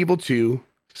 Resident Evil 2,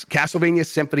 Castlevania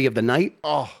Symphony of the Night,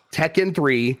 Tekken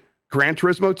 3, Gran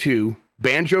Turismo 2,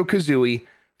 Banjo-Kazooie,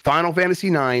 Final Fantasy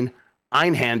 9,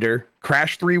 Einhander,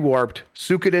 Crash 3 Warped,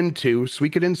 Suikoden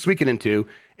 2,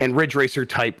 and Ridge Racer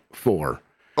Type 4.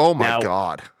 Oh my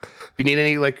God. If you need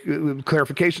any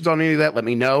clarifications on any of that, let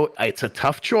me know. It's a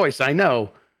tough choice, I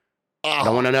know. I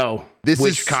want to know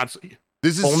which console.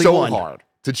 This is so hard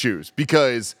to choose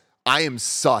because I am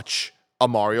such a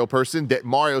Mario person that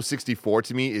Mario 64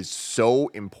 to me is so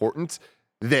important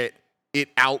that it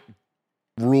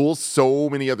outrules so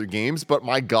many other games. But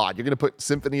my God, you're going to put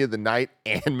Symphony of the Night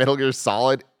and Metal Gear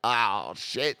Solid. Oh,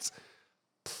 shit.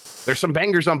 There's some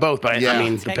bangers on both, but I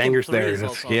mean, the bangers there.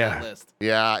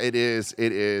 Yeah, it is.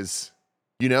 It is.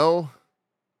 You know?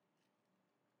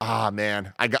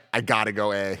 Man, I gotta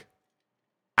go A.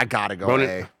 I gotta go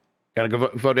A. Gotta go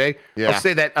vote A? Yeah. I'll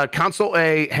say that console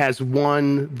A has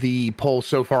won the poll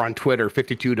so far on Twitter,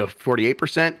 52 to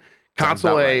 48%.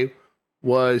 Console A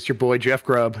was your boy Jeff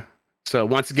Grubb. So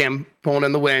once again, pulling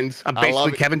in the wins. I'm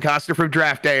basically Kevin Costner from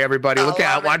Draft Day, everybody. Look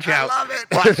out, watch out.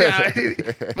 Watch out.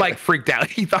 Mike freaked out.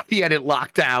 He thought he had it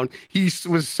locked down. He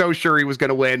was so sure he was going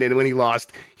to win, and when he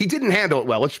lost, he didn't handle it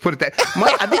well. Let's just put it that.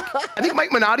 I think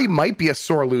Mike Minotti might be a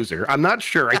sore loser. I'm not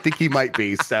sure. I think he might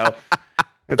be. So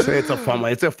it's a fun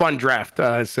one. It's a fun draft.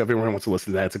 So if everyone wants to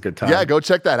listen to that, it's a good time. Yeah, go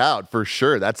check that out for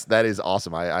sure. That is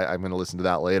awesome. I'm going to listen to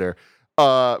that later.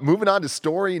 Moving on to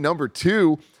story number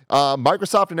 2.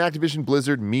 Microsoft and Activision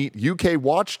Blizzard meet UK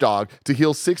watchdog to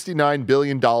heal $69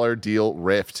 billion deal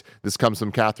rift. This comes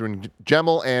from Catherine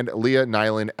Gemmell and Leah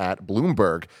Nyland at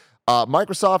Bloomberg.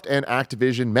 Microsoft and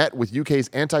Activision met with UK's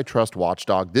antitrust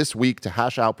watchdog this week to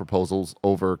hash out proposals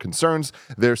over concerns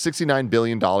their $69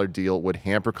 billion deal would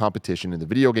hamper competition in the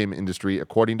video game industry,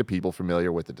 according to people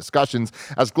familiar with the discussions,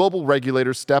 as global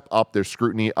regulators step up their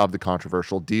scrutiny of the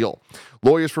controversial deal.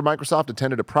 Lawyers for Microsoft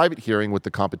attended a private hearing with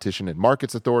the Competition and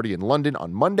Markets Authority in London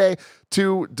on Monday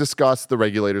to discuss the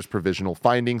regulator's provisional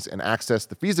findings and access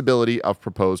the feasibility of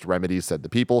proposed remedies, said the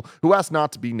people, who asked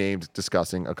not to be named,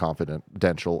 discussing a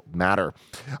confidential matter.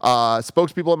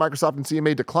 Spokespeople at Microsoft and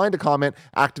CMA declined to comment.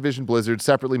 Activision Blizzard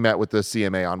separately met with the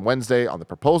CMA on Wednesday on the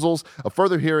proposals. A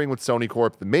further hearing with Sony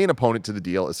Corp, the main opponent to the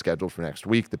deal, is scheduled for next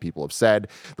week, the people have said.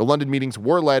 The London meetings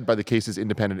were led by the case's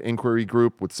independent inquiry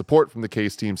group with support from the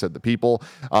case team, said the people.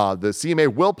 The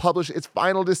CMA will publish its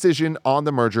final decision on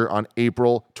the merger on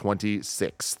April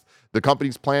 26th. The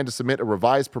companies plan to submit a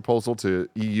revised proposal to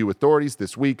EU authorities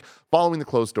this week following the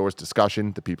closed-doors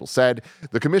discussion, the people said.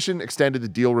 The commission extended the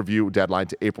deal review deadline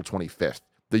to April 25th.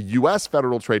 The U.S.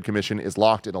 Federal Trade Commission is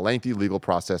locked in a lengthy legal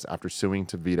process after suing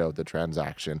to veto the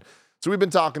transaction. So we've been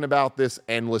talking about this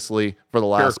endlessly for the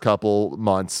last couple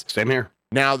months. Same here.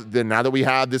 Now that we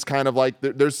have this kind of like,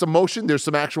 there's some motion, there's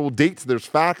some actual dates, there's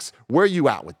facts. Where are you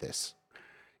at with this?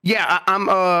 Yeah,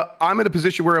 I'm in a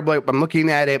position where I'm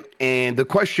looking at it, and the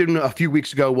question a few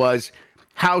weeks ago was,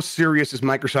 how serious is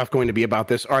Microsoft going to be about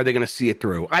this? Are they going to see it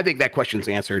through? I think that question's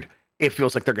answered. It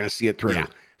feels like they're going to see it through. Yeah.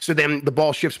 So then the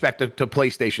ball shifts back to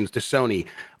PlayStations, to Sony.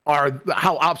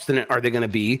 How obstinate are they going to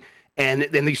be? And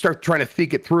then they start trying to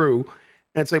think it through.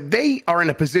 And it's like they are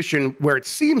in a position where it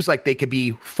seems like they could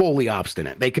be fully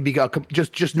obstinate. They could be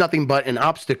just nothing but an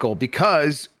obstacle,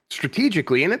 because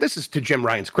strategically, and this is to Jim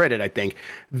Ryan's credit, I think,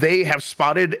 they have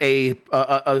spotted they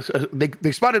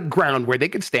spotted ground where they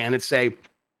could stand and say,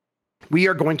 we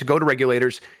are going to go to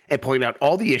regulators and point out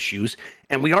all the issues,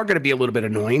 and we are going to be a little bit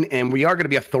annoying, and we are going to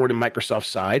be a thorn in Microsoft's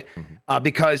side,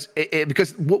 because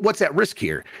what's at risk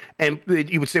here? And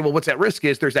you would say, well, what's at risk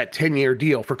is there's that 10-year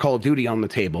deal for Call of Duty on the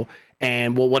table,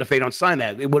 and well, what if they don't sign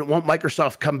that? Won't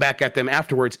Microsoft come back at them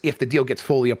afterwards if the deal gets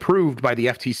fully approved by the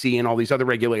FTC and all these other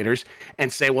regulators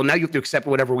and say, well, now you have to accept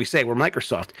whatever we say, we're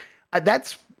Microsoft?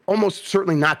 That's almost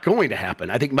certainly not going to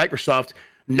happen. I think Microsoft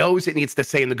knows it needs to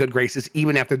stay in the good graces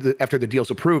even after the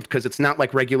deal's approved, because it's not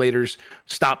like regulators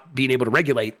stop being able to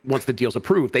regulate once the deal's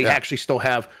approved. They actually still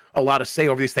have a lot of say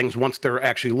over these things once they're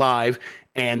actually live,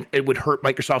 and it would hurt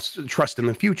Microsoft's trust in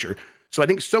the future. So I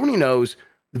think Sony knows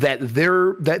that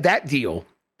that deal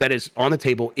that is on the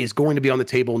table is going to be on the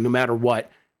table no matter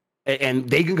what. And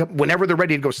they can, whenever they're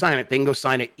ready to go sign it, they can go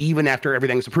sign it even after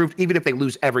everything's approved, even if they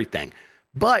lose everything.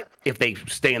 But if they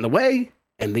stay in the way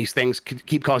and these things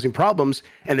keep causing problems,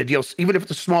 and the deals, even if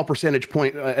it's a small percentage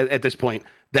point at this point,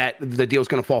 that the deal's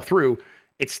going to fall through,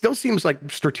 it still seems like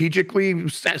strategically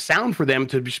sound for them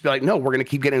to just be like, no, we're going to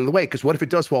keep getting in the way. Because what if it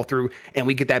does fall through and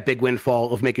we get that big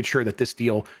windfall of making sure that this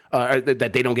deal,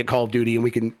 that they don't get Call of Duty, and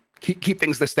we can keep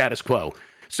things the status quo.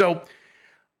 So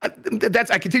I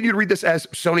continue to read this as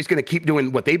Sony's going to keep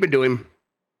doing what they've been doing.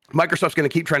 Microsoft's going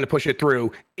to keep trying to push it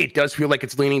through. It does feel like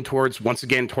it's leaning towards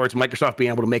Microsoft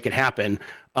being able to make it happen.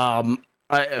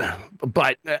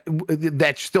 But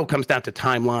that still comes down to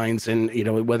timelines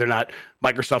and, whether or not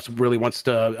Microsoft really wants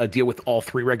to deal with all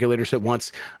three regulators at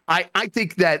once. I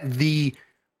think that the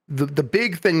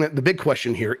big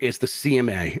question here is the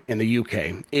CMA in the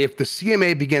UK. If the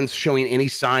CMA begins showing any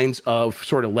signs of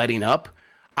sort of letting up,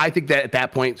 I think that at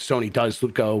that point, Sony does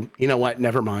go, you know what,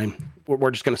 never mind.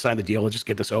 We're just going to sign the deal and just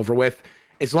get this over with.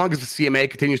 As long as the CMA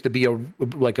continues to be a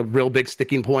real big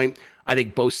sticking point, I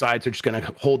think both sides are just going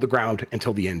to hold the ground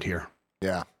until the end here.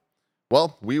 Yeah.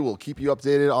 Well, we will keep you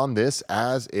updated on this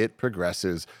as it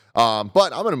progresses. But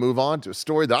I'm going to move on to a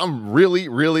story that I'm really,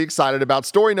 really excited about.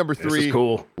 Story number 3. This is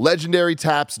cool. Legendary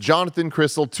taps Jonathan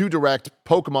Crystal to direct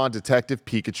Pokemon Detective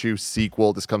Pikachu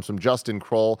sequel. This comes from Justin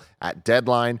Kroll at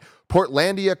Deadline.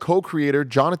 Portlandia co-creator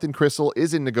Jonathan Crystal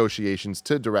is in negotiations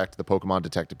to direct the Pokemon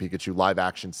Detective Pikachu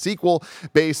live-action sequel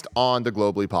based on the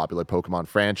globally popular Pokemon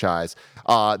franchise.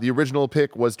 The original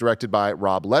pick was directed by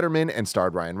Rob Letterman and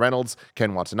starred Ryan Reynolds,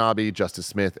 Ken Watanabe, Justice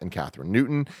Smith, and Catherine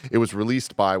Newton. It was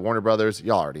released by Warner Brothers.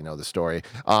 Y'all already know the story.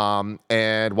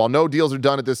 And while no deals are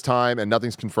done at this time and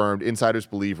nothing's confirmed, insiders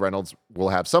believe Reynolds will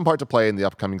have some part to play in the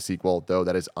upcoming sequel, though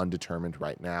that is undetermined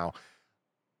right now.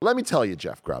 Let me tell you,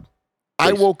 Jeff Grubb.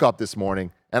 I woke up this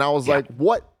morning and I was like,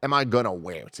 what am I going to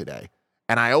wear today?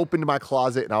 And I opened my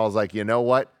closet and I was like, you know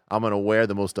what? I'm going to wear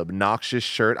the most obnoxious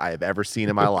shirt I have ever seen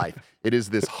in my life. It is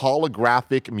this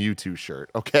holographic Mewtwo shirt,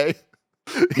 okay?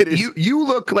 It is. You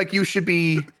look like you should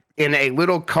be in a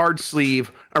little card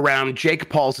sleeve around Jake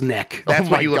Paul's neck. That's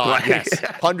what you look like. Yes,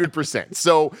 100%.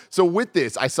 So with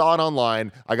this, I saw it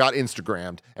online. I got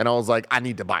Instagrammed, and I was like, I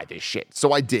need to buy this shit.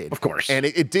 So I did. Of course. And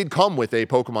it did come with a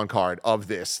Pokemon card of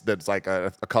this that's like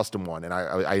a custom one, and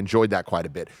I enjoyed that quite a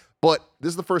bit. But this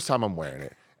is the first time I'm wearing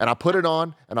it. And I put it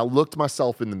on, and I looked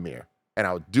myself in the mirror, and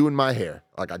I was doing my hair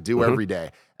like I do every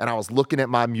day. And I was looking at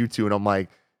my Mewtwo, and I'm like,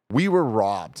 we were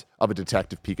robbed of a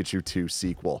Detective Pikachu 2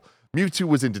 sequel. Mewtwo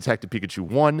was in Detective Pikachu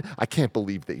 1. I can't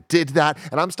believe they did that.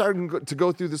 And I'm starting to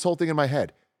go through this whole thing in my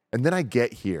head. And then I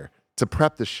get here to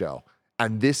prep the show,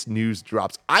 and this news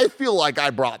drops. I feel like I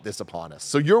brought this upon us.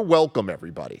 So you're welcome,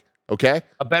 everybody. Okay?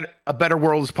 A better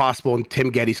world is possible, and Tim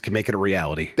Geddes can make it a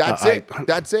reality. That's it.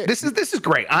 That's it. This is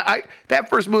great. That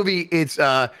first movie, it's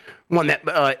one that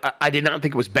I did not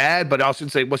think it was bad, but I also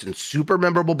say it wasn't super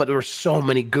memorable, but there were so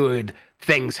many good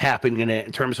things happening in it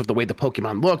in terms of the way the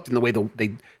Pokemon looked and the way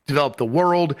they developed the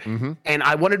world. Mm-hmm. And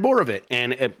I wanted more of it.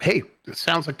 And hey, it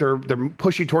sounds like they're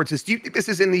pushing towards this. Do you think this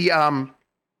is in the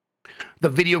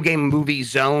video game movie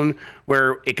zone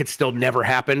where it could still never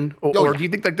happen? Or do you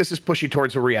think like this is pushing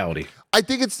towards a reality? I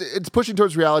think it's pushing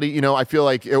towards reality. I feel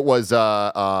like it was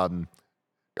a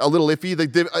little iffy.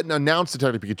 They announced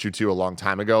Detective Pikachu 2 a long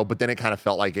time ago, but then it kind of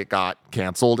felt like it got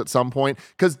canceled at some point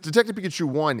because Detective Pikachu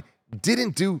 1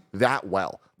 didn't do that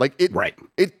well. Like it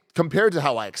compared to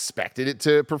how I expected it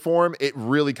to perform, it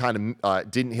really kind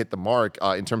of didn't hit the mark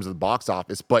in terms of the box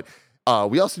office. But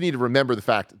we also need to remember the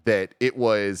fact that it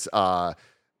was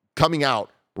coming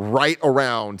out right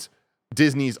around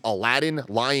Disney's Aladdin,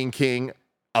 Lion King,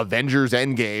 Avengers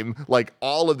Endgame, like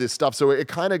all of this stuff. So it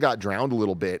kind of got drowned a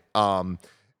little bit.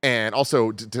 And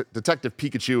also Detective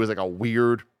Pikachu is like a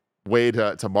weird way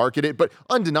to market it, but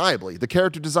undeniably the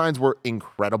character designs were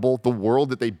incredible. The world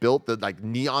that they built, the like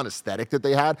neon aesthetic that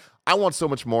they had, I want so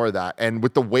much more of that. And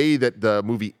with the way that the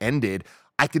movie ended,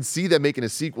 I could see them making a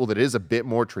sequel that is a bit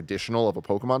more traditional of a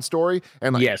Pokemon story.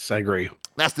 And like, yes, I agree.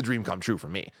 That's the dream come true for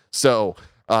me. So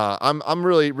I'm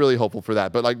really, really hopeful for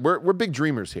that. But like we're big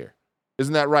dreamers here.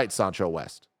 Isn't that right, Sancho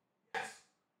West?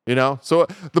 So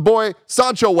the boy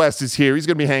Sancho West is here. He's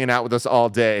going to be hanging out with us all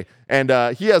day. And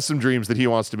he has some dreams that he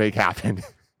wants to make happen.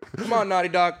 Come on, Naughty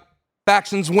Dog.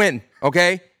 Factions win,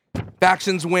 okay?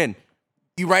 Factions win.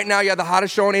 Right now, you have the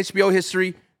hottest show in HBO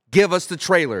history. Give us the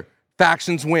trailer.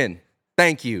 Factions win.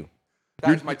 Thank you.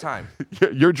 That's my time.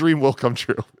 Your dream will come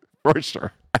true, for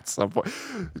sure, at some point.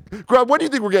 Grubb, when do you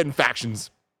think we're getting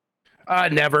Factions?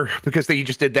 Never, because you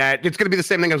just did that. It's going to be the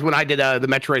same thing as when I did the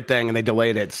Metroid thing and they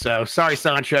delayed it. So sorry,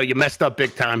 Sancho, you messed up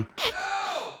big time.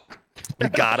 You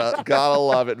gotta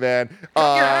love it, man.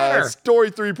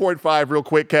 Story 3.5, real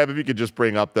quick, Kev, if you could just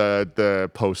bring up the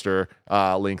poster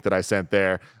link that I sent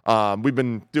there. We've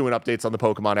been doing updates on the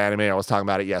Pokemon anime. I was talking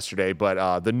about it yesterday,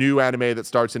 but the new anime that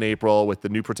starts in April with the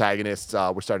new protagonists,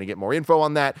 we're starting to get more info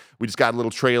on that. We just got a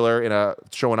little trailer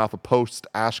showing off a post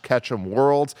Ash Ketchum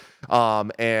world.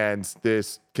 And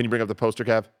this, can you bring up the poster,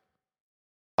 Kev?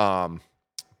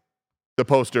 The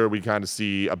poster, we kind of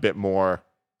see a bit more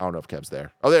I don't know if Kev's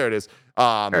there. Oh, there it is.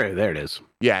 There it is.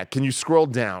 Yeah, can you scroll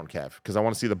down, Kev? Because I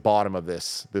want to see the bottom of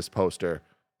this poster.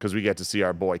 Because we get to see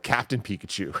our boy Captain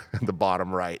Pikachu at the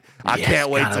bottom right. I can't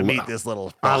wait to meet this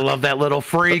little. I love that little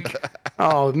freak.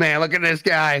 Oh man, look at this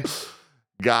guy.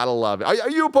 Gotta love it. Are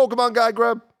you a Pokemon guy,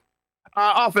 Grub?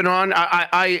 Off and on.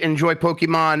 I enjoy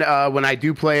Pokemon when I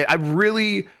do play it. I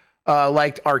really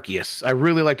liked Arceus. I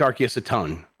really liked Arceus a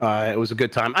ton. It was a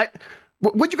good time.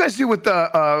 What'd you guys do with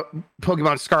the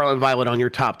Pokemon Scarlet and Violet on your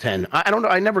top 10? I don't know.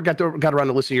 I never got around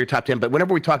to listening to your top 10, but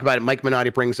whenever we talk about it, Mike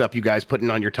Minotti brings up you guys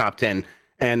putting on your top 10.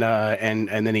 And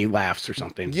then he laughs or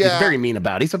something. Yeah. He's very mean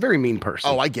about it. He's a very mean person.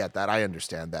 Oh, I get that. I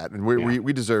understand that. And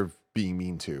we deserve being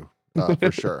mean too,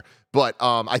 for sure. But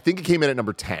I think it came in at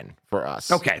number 10 for us.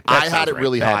 Okay. I had it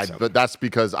really high, but that's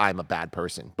because I'm a bad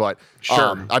person. But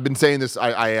sure. I've been saying this.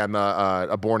 I am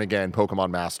a born-again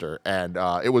Pokemon master. And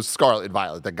it was Scarlet and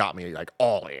Violet that got me like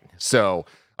all in. So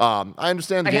I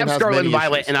understand the game has Scarlet many and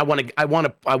Violet, issues. and I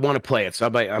want to play it. So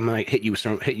I might hit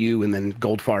you, and then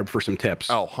Goldfarb for some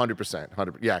tips. Oh,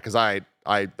 100%. Yeah, because I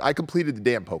completed the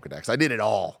damn Pokedex. I did it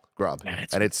all, Grub.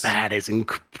 That's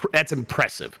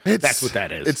impressive. That's what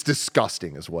that is. It's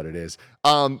disgusting is what it is.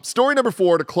 Story number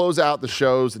 4 to close out the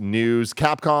show's news.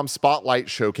 Capcom Spotlight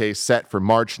Showcase set for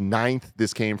March 9th.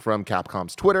 This came from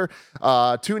Capcom's Twitter.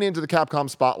 Tune into the Capcom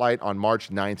Spotlight on March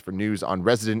 9th for news on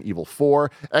Resident Evil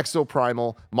 4,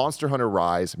 Exoprimal, Monster Hunter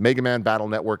Rise, Mega Man Battle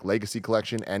Network Legacy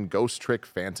Collection, and Ghost Trick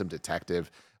Phantom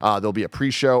Detective. There'll be a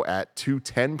pre-show at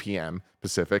 2:10 p.m.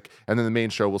 Pacific, and then the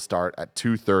main show will start at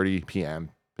 2:30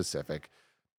 p.m. Pacific.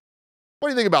 What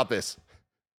do you think about this?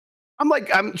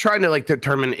 I'm trying to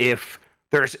determine if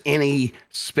there's any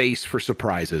space for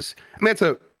surprises. I mean,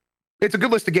 it's a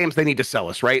good list of games they need to sell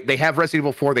us, right? They have Resident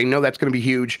Evil 4. They know that's going to be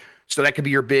huge. So that could be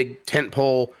your big tent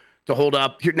pole to hold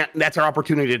up. That's our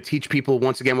opportunity to teach people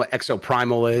once again what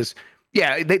Exoprimal is.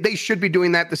 Yeah, they should be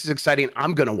doing that. This is exciting.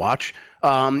 I'm going to watch.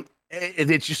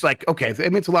 It's just like, okay, I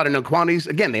mean, it's a lot of known quantities.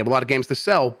 Again, they have a lot of games to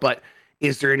sell, but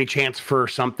is there any chance for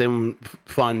something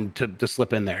fun to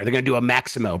slip in there? They're going to do a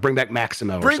Maximo. Bring back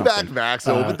Maximo. Bring back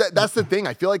Maximo. But that's the thing.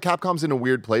 I feel like Capcom's in a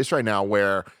weird place right now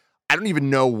where I don't even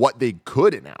know what they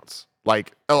could announce.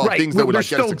 Like, things that would get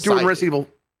us excited. Doing Resident Evil.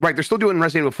 Right, they're still doing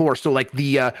Resident Evil 4. So, like,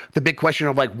 the big question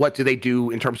of, like, what do they do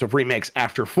in terms of remakes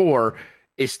after 4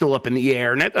 is still up in the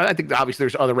air. And I think obviously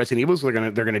there's other Resident Evils they're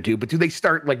gonna do. But do they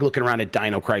start, like, looking around at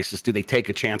Dino Crisis? Do they take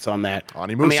a chance on that?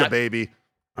 Onimusha, baby.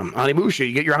 Onimusha.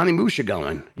 You get your Onimusha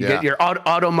going. You get your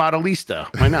Auto Modelista.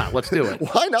 Why not? Let's do it.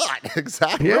 Why not?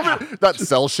 Exactly. Yeah. Remember that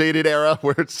cel-shaded era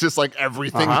where it's just like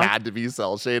everything had to be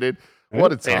cel-shaded?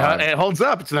 What a time. It holds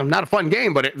up. It's not a fun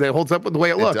game, but it holds up with the way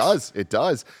it looks. It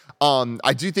does.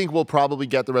 I do think we'll probably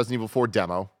get the Resident Evil 4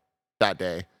 demo that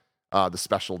day. The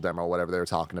special demo, whatever they were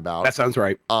talking about. That sounds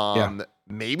right.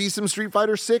 Maybe some Street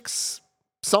Fighter 6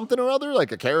 something or other,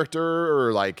 like a character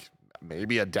or like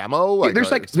maybe a demo. Like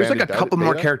there's a couple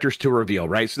more characters to reveal,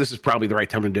 right? So this is probably the right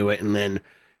time to do it, and then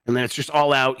it's just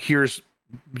all out. Here's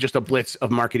just a blitz of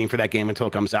marketing for that game until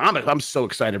it comes out. I'm so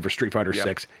excited for Street Fighter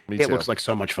 6. It looks like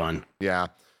so much fun. Yeah.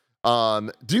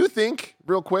 Do you think,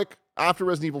 real quick, after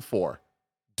Resident Evil 4,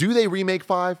 do they remake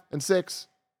 5 and 6?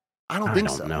 I don't think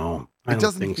so. No, it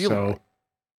doesn't feel so. Like.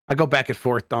 I go back and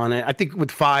forth on it. I think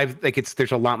with 5,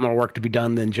 there's a lot more work to be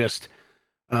done than just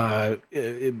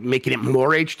making it more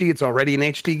HD. It's already an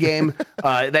HD game.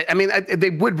 They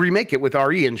would remake it with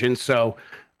RE engine. So,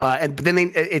 but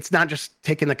then it's not just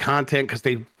taking the content, because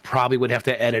they probably would have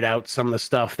to edit out some of the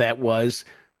stuff that was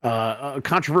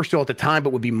controversial at the time,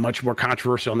 but would be much more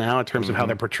controversial now in terms of how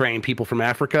they're portraying people from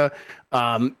Africa.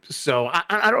 So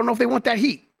I don't know if they want that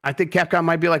heat. I think Capcom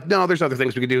might be like, no, there's other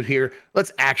things we could do here.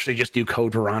 Let's actually just do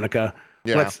Code Veronica.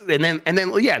 Yeah. Then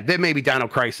maybe Dino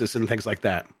Crisis and things like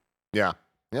that. Yeah.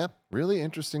 Yeah. Really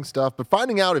interesting stuff. But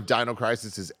finding out if Dino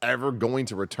Crisis is ever going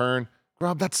to return,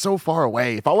 Rob, that's so far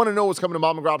away. If I want to know what's coming to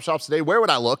Mom and Grop shops today, where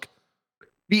would I look?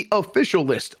 The official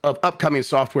list of upcoming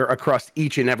software across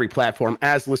each and every platform,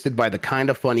 as listed by the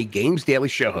Kinda Funny Games Daily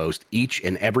show host each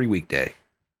and every weekday.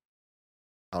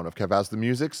 I don't know if Kev has the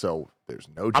music, so there's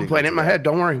no jingle. I'm playing it in my head.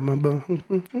 Don't worry.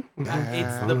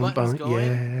 It's the button's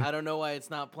going. Yeah. I don't know why it's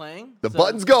not playing. The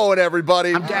button's going,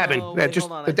 everybody. I'm dabbing.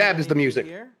 The dab is the music.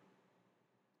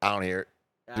 I don't hear it.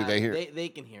 Do they hear it? They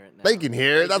can hear it now. They can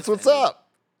hear it. That's what's up.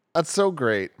 That's so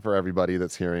great for everybody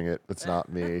that's hearing it. That's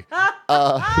not me.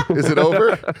 Is it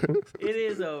over? It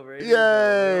is over.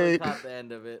 Yay! Caught the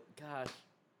end of it. Gosh.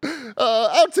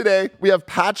 Out today, we have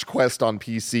Patch Quest on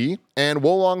PC and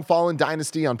Wolong Fallen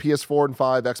Dynasty on PS4 and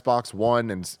 5, Xbox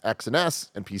One and X and S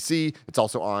and PC. It's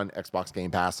also on Xbox Game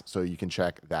Pass, so you can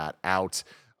check that out.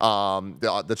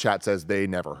 The chat says they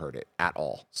never heard it at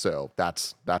all. So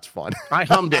that's fun. I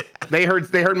hummed it. They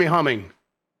heard me humming.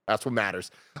 That's what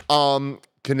matters. Can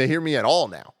they hear me at all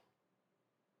now?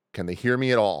 Can they hear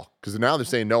me at all? Because now they're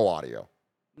saying no audio.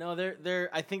 No,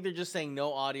 I think they're just saying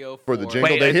no audio for the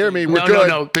jingle. They hear me. We're good.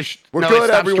 No. We're good,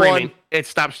 everyone. Streaming. It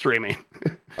stopped streaming.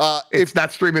 It's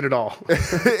not streaming at all.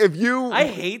 If you, I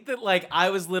hate that. Like I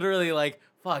was literally like,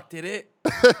 "Fuck, did it?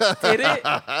 Did it?"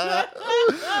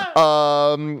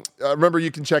 Remember,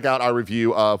 you can check out our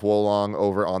review of Wolong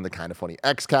over on the Kind of Funny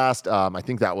Xcast. I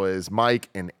think that was Mike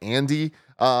and Andy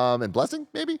and Blessing,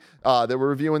 maybe that were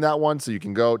reviewing that one. So you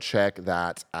can go check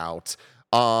that out.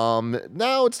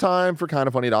 Now it's time for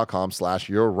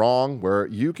kindoffunny.com/you're wrong, where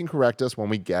you can correct us when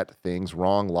we get things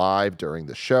wrong live during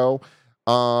the show.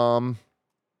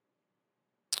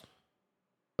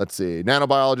 Let's see.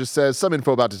 Nanobiologist says some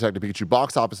info about Detective Pikachu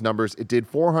box office numbers. It did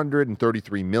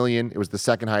 $433 million. It was the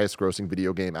second highest grossing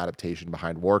video game adaptation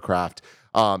behind Warcraft.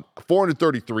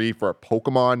 433 for a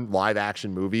Pokemon live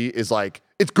action movie is like,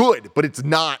 it's good, but it's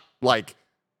not like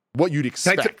what you'd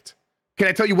expect. Can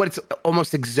I tell you what it's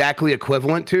almost exactly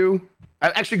equivalent to? I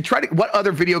actually tried to, what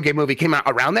other video game movie came out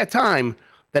around that time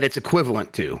that it's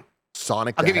equivalent to?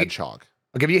 Sonic the Hedgehog.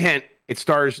 I'll give you a hint. It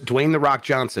stars Dwayne "The Rock"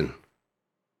 Johnson.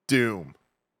 Doom.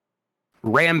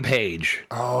 Rampage.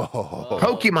 Oh.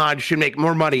 Pokemon should make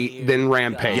more money than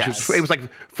Rampage. Yes. It was like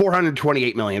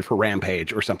 $428 million for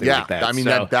Rampage or something like that. I mean,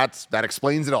 that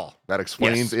explains it all. That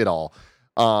explains it all.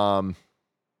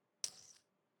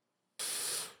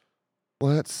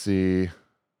 Let's see.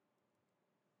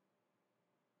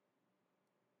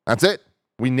 That's it.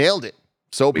 We nailed it.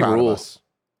 So proud of us.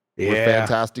 We're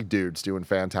fantastic dudes doing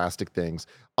fantastic things.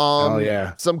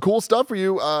 Some cool stuff for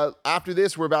you. After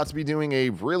this, we're about to be doing a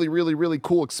really, really, really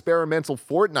cool experimental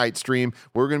Fortnite stream.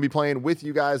 We're going to be playing with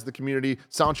you guys, the community.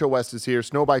 Sancho West is here.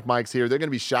 Snowbike Mike's here. They're going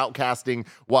to be shoutcasting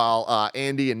while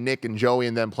Andy and Nick and Joey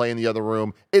and them play in the other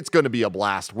room. It's going to be a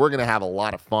blast. We're going to have a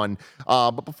lot of fun.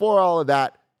 But before all of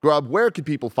that, Grub, where can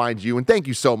people find you? And thank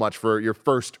you so much for your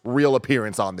first real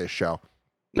appearance on this show.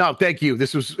 No, thank you.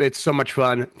 It's so much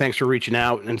fun. Thanks for reaching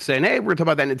out and saying, hey, we're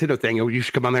talking about that Nintendo thing. You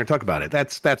should come on there and talk about it.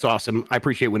 That's awesome. I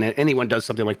appreciate when anyone does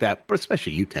something like that, but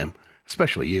especially you, Tim.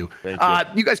 Especially you. Thank you.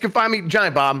 You guys can find me,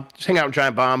 Giant Bomb. Just hang out with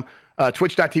Giant Bomb.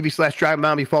 Twitch.tv/Giant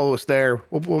Bomb. You follow us there.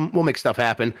 We'll make stuff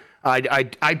happen.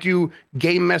 I do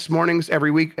Game Mess mornings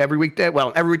every weekday.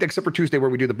 Well, every weekday except for Tuesday where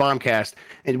we do the Bombcast.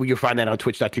 And you can find that on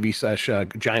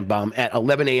twitch.tv/Giant Bomb at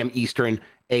 11 a.m. Eastern,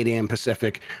 8 a.m.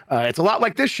 Pacific. It's a lot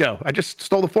like this show. I just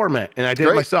stole the format and I did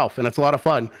it myself, and it's a lot of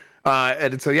fun.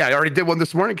 And so, I already did one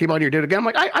this morning, came on here, did it again. I'm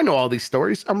like, I know all these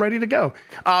stories. I'm ready to go.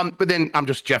 But then I'm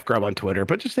just Jeff Grubb on Twitter,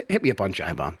 but just hit me up on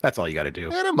Giant Bomb. That's all you got to do.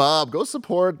 Hit him up. Go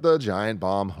support the Giant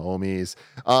Bomb homies.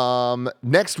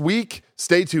 Next week,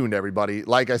 stay tuned, everybody.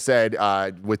 Like I said,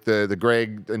 with the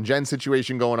Greg and Jen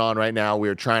situation going on right now,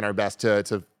 we're trying our best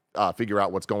to figure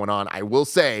out what's going on. I will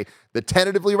say that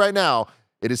tentatively right now,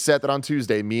 it is set that on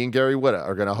Tuesday, me and Gary Whitta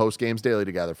are going to host Games Daily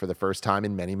together for the first time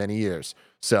in many, many years.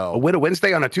 So a Whitta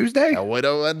Wednesday on a Tuesday? A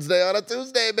Whitta Wednesday on a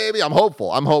Tuesday, baby. I'm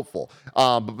hopeful.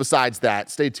 But besides that,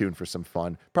 stay tuned for some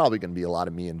fun. Probably going to be a lot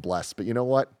of me and Bless. But you know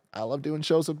what? I love doing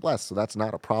shows with Bless, so that's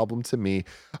not a problem to me.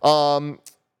 I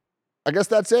guess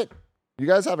that's it. You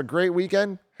guys have a great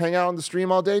weekend. Hang out on the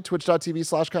stream all day.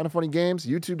 Twitch.tv/kindoffunnygames.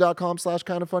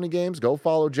 YouTube.com/kindoffunnygames. Go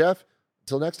follow Jeff.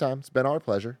 Until next time, it's been our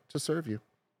pleasure to serve you.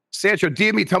 Sancho,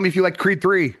 DM me. Tell me if you like Creed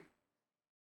 3.